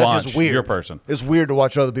can only That's watch just weird. your person. It's weird to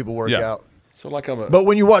watch other people work Yeah. out. So like I'm a But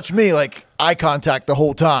when you watch me, like, eye contact the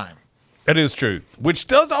whole time. It is true, which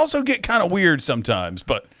does also get kind of weird sometimes,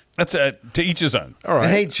 but that's to each his own. all right.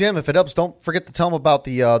 And hey, Jim, if it helps, don't forget to tell them about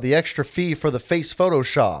the extra fee for the face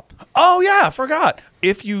Photoshop. Oh, yeah, I forgot.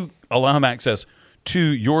 If you allow him access to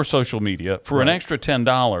your social media for an extra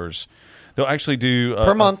 $10, they'll actually do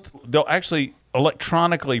Per month. They'll actually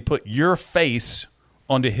electronically put your face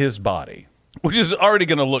onto his body, which is already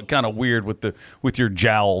going to look kind of weird with your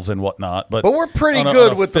jowls and whatnot. But But we're pretty on a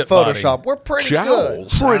good with the fit body. Photoshop. We're pretty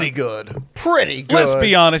Jowls. good. Pretty good. Pretty good. Let's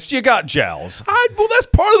be honest, you got jowls. Well, that's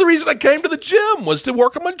part of the reason I came to the gym was to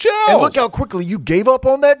work on my jowls. And look how quickly you gave up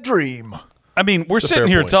on that dream. I mean, we're That's a sitting fair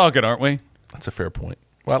here point. talking, aren't we? That's a fair point.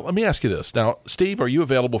 Well, let me ask you this. Now, Steve, are you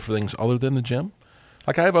available for things other than the gym?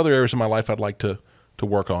 Like I have other areas in my life I'd like to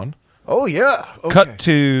work on. Oh, yeah. Okay. Cut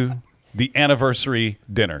to the anniversary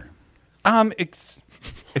dinner.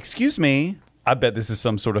 Excuse me. I bet this is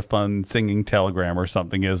some sort of fun singing telegram or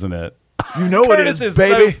something, isn't it? You know it Curtis is, so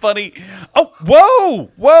baby. funny. Oh,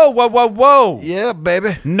 whoa. Yeah,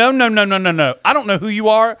 baby. No. I don't know who you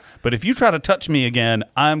are, but if you try to touch me again,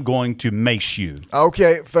 I'm going to mace you.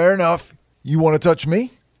 Okay, fair enough. You want to touch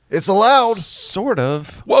me? It's allowed. Sort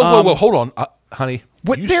of. Whoa, hold on, honey.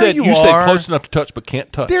 What- You there said you you said are. close enough to touch but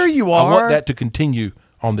can't touch. There you I are. want that to continue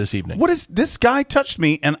on this evening. What is this guy touched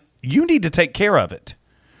me, and you need to take care of it.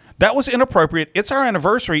 That was inappropriate. It's our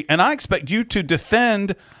anniversary, and I expect you to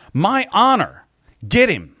defend my honor. Get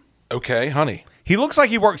him. Okay, honey. He looks like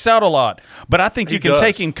he works out a lot, but I think He you can does.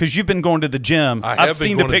 take him because you've been going to the gym. I I've have been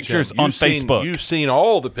seen the going to pictures gym. on You've seen- Facebook. You've seen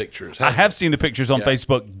all the pictures. I have seen the pictures on Yeah.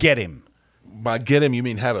 Facebook. Get him. By get him, you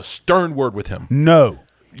mean have a stern word with him. No.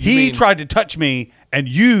 He mean- tried to touch me, and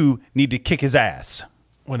you need to kick his ass.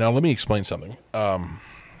 Well, now let me explain something. I've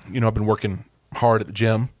been working hard at the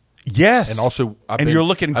gym, Yes. and also, you're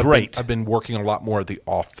looking great. I've been working a lot more at the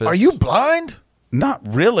office. Are you blind? Not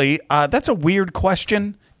really. That's a weird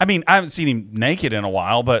question. I mean, I haven't seen him naked in a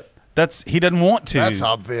while, but he doesn't want to. That's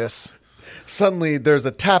obvious. Suddenly, there's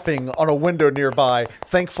a tapping on a window nearby.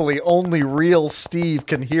 Thankfully, only real Steve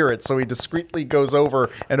can hear it, so he discreetly goes over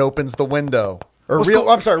and opens the window. Real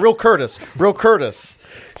Curtis. Real Curtis.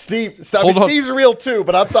 Hold on. Steve's real too,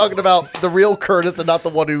 but I'm talking about the real Curtis and not the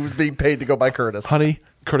one who's being paid to go by Curtis. Honey,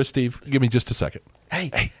 Curtis, Steve, give me just a second.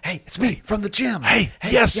 Hey, it's me from the gym.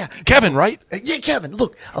 Yes, yeah. Kevin, right? Yeah, Kevin,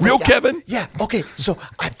 look. Real Kevin? Yeah, okay. So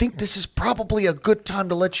I think this is probably a good time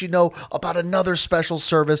to let you know about another special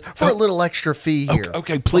service for a little extra fee here.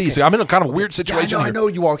 Okay, please. I'm in a kind of weird situation I here. know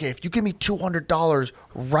you are. Okay, if you give me $200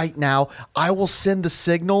 right now, I will send the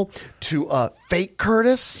signal to fake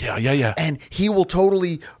Curtis. Yeah. And he will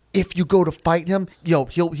totally. If you go to fight him, he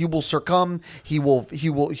will succumb. He will let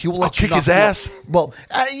you kick knock his him out. ass? Well,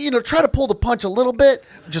 try to pull the punch a little bit.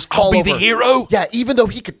 Just fall I'll be over. the hero? Yeah, even though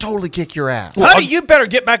he could totally kick your ass. Honey, you better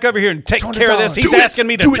get back over here and take care of this. $200. He's Do it. asking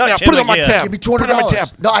me to Do it touch now. him Put it on my again. tab. Give me Put it on my $200. tab.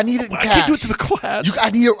 No, I need it in I cash. can't do it to the class. I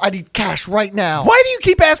need cash right now. Why do you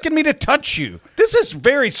keep asking me to touch you? This is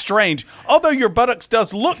very strange. Although your buttocks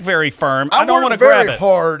does look very firm, I don't want to grab very it.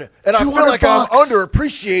 hard, and I feel like I'm $200.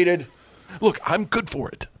 underappreciated. Look, I'm good for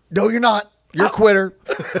it. No, you're not. You're a quitter.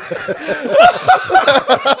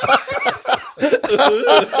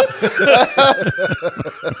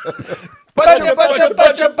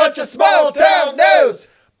 Bunch of small town news.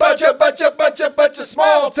 Bunch of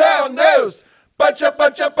small town news. Bunch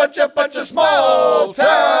of small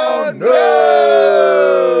town news.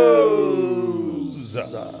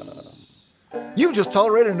 You've just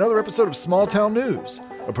tolerated another episode of Small Town News,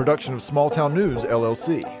 a production of Small Town News,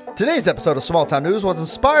 LLC. Today's episode of Small Town News was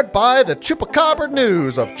inspired by the Chupacabra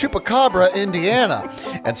News of Chupacabra, Indiana,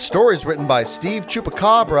 and stories written by Steve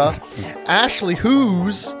Chupacabra, Ashley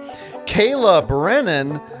Hoos, Kayla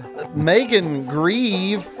Brennan, Megan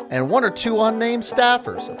Grieve, and one or two unnamed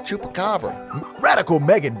staffers of Chupacabra.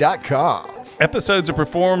 RadicalMegan.com. Episodes are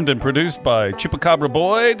performed and produced by Chupacabra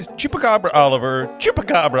Boyd, Chupacabra Oliver,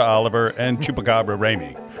 and Chupacabra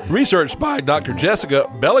Ramey. Researched by Dr. Jessica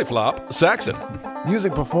Bellyflop Saxon.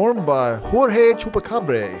 Music performed by Jorge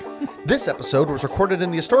Chupacabra. This episode was recorded in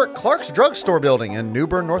the historic Clark's Drug Store building in New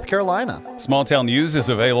Bern, North Carolina. Small Town News is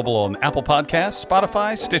available on Apple Podcasts,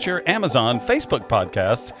 Spotify, Stitcher, Amazon, Facebook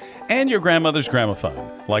Podcasts, and your grandmother's gramophone.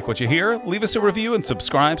 Like what you hear? Leave us a review and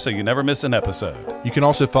subscribe so you never miss an episode. You can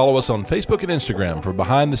also follow us on Facebook and Instagram for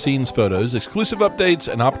behind-the-scenes photos, exclusive updates,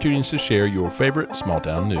 and opportunities to share your favorite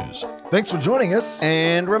small-town news. Thanks for joining us.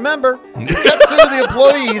 And remember, cut to the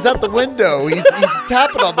employee. He's at the window. He's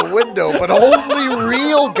tapping on the window, but only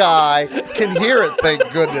real guy can hear it, thank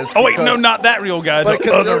goodness. Oh, wait, no, not that real guy. The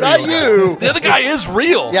Because other not real guy. you. The other guy is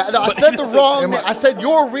real. Yeah, no, I said the wrong name. I said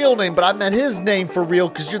your real name, but I meant his name for real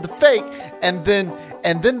because you're the fake. And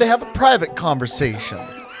then they have a private conversation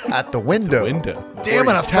at the window. Damn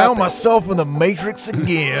it, I found myself in the Matrix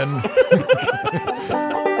again.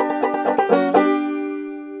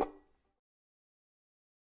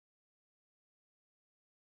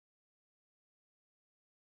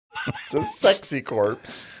 It's a sexy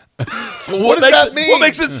corpse. What does that mean? What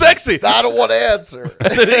makes it sexy? I don't want to answer.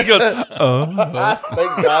 And then he goes, Thank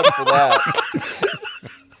God for that.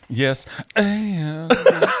 Yes.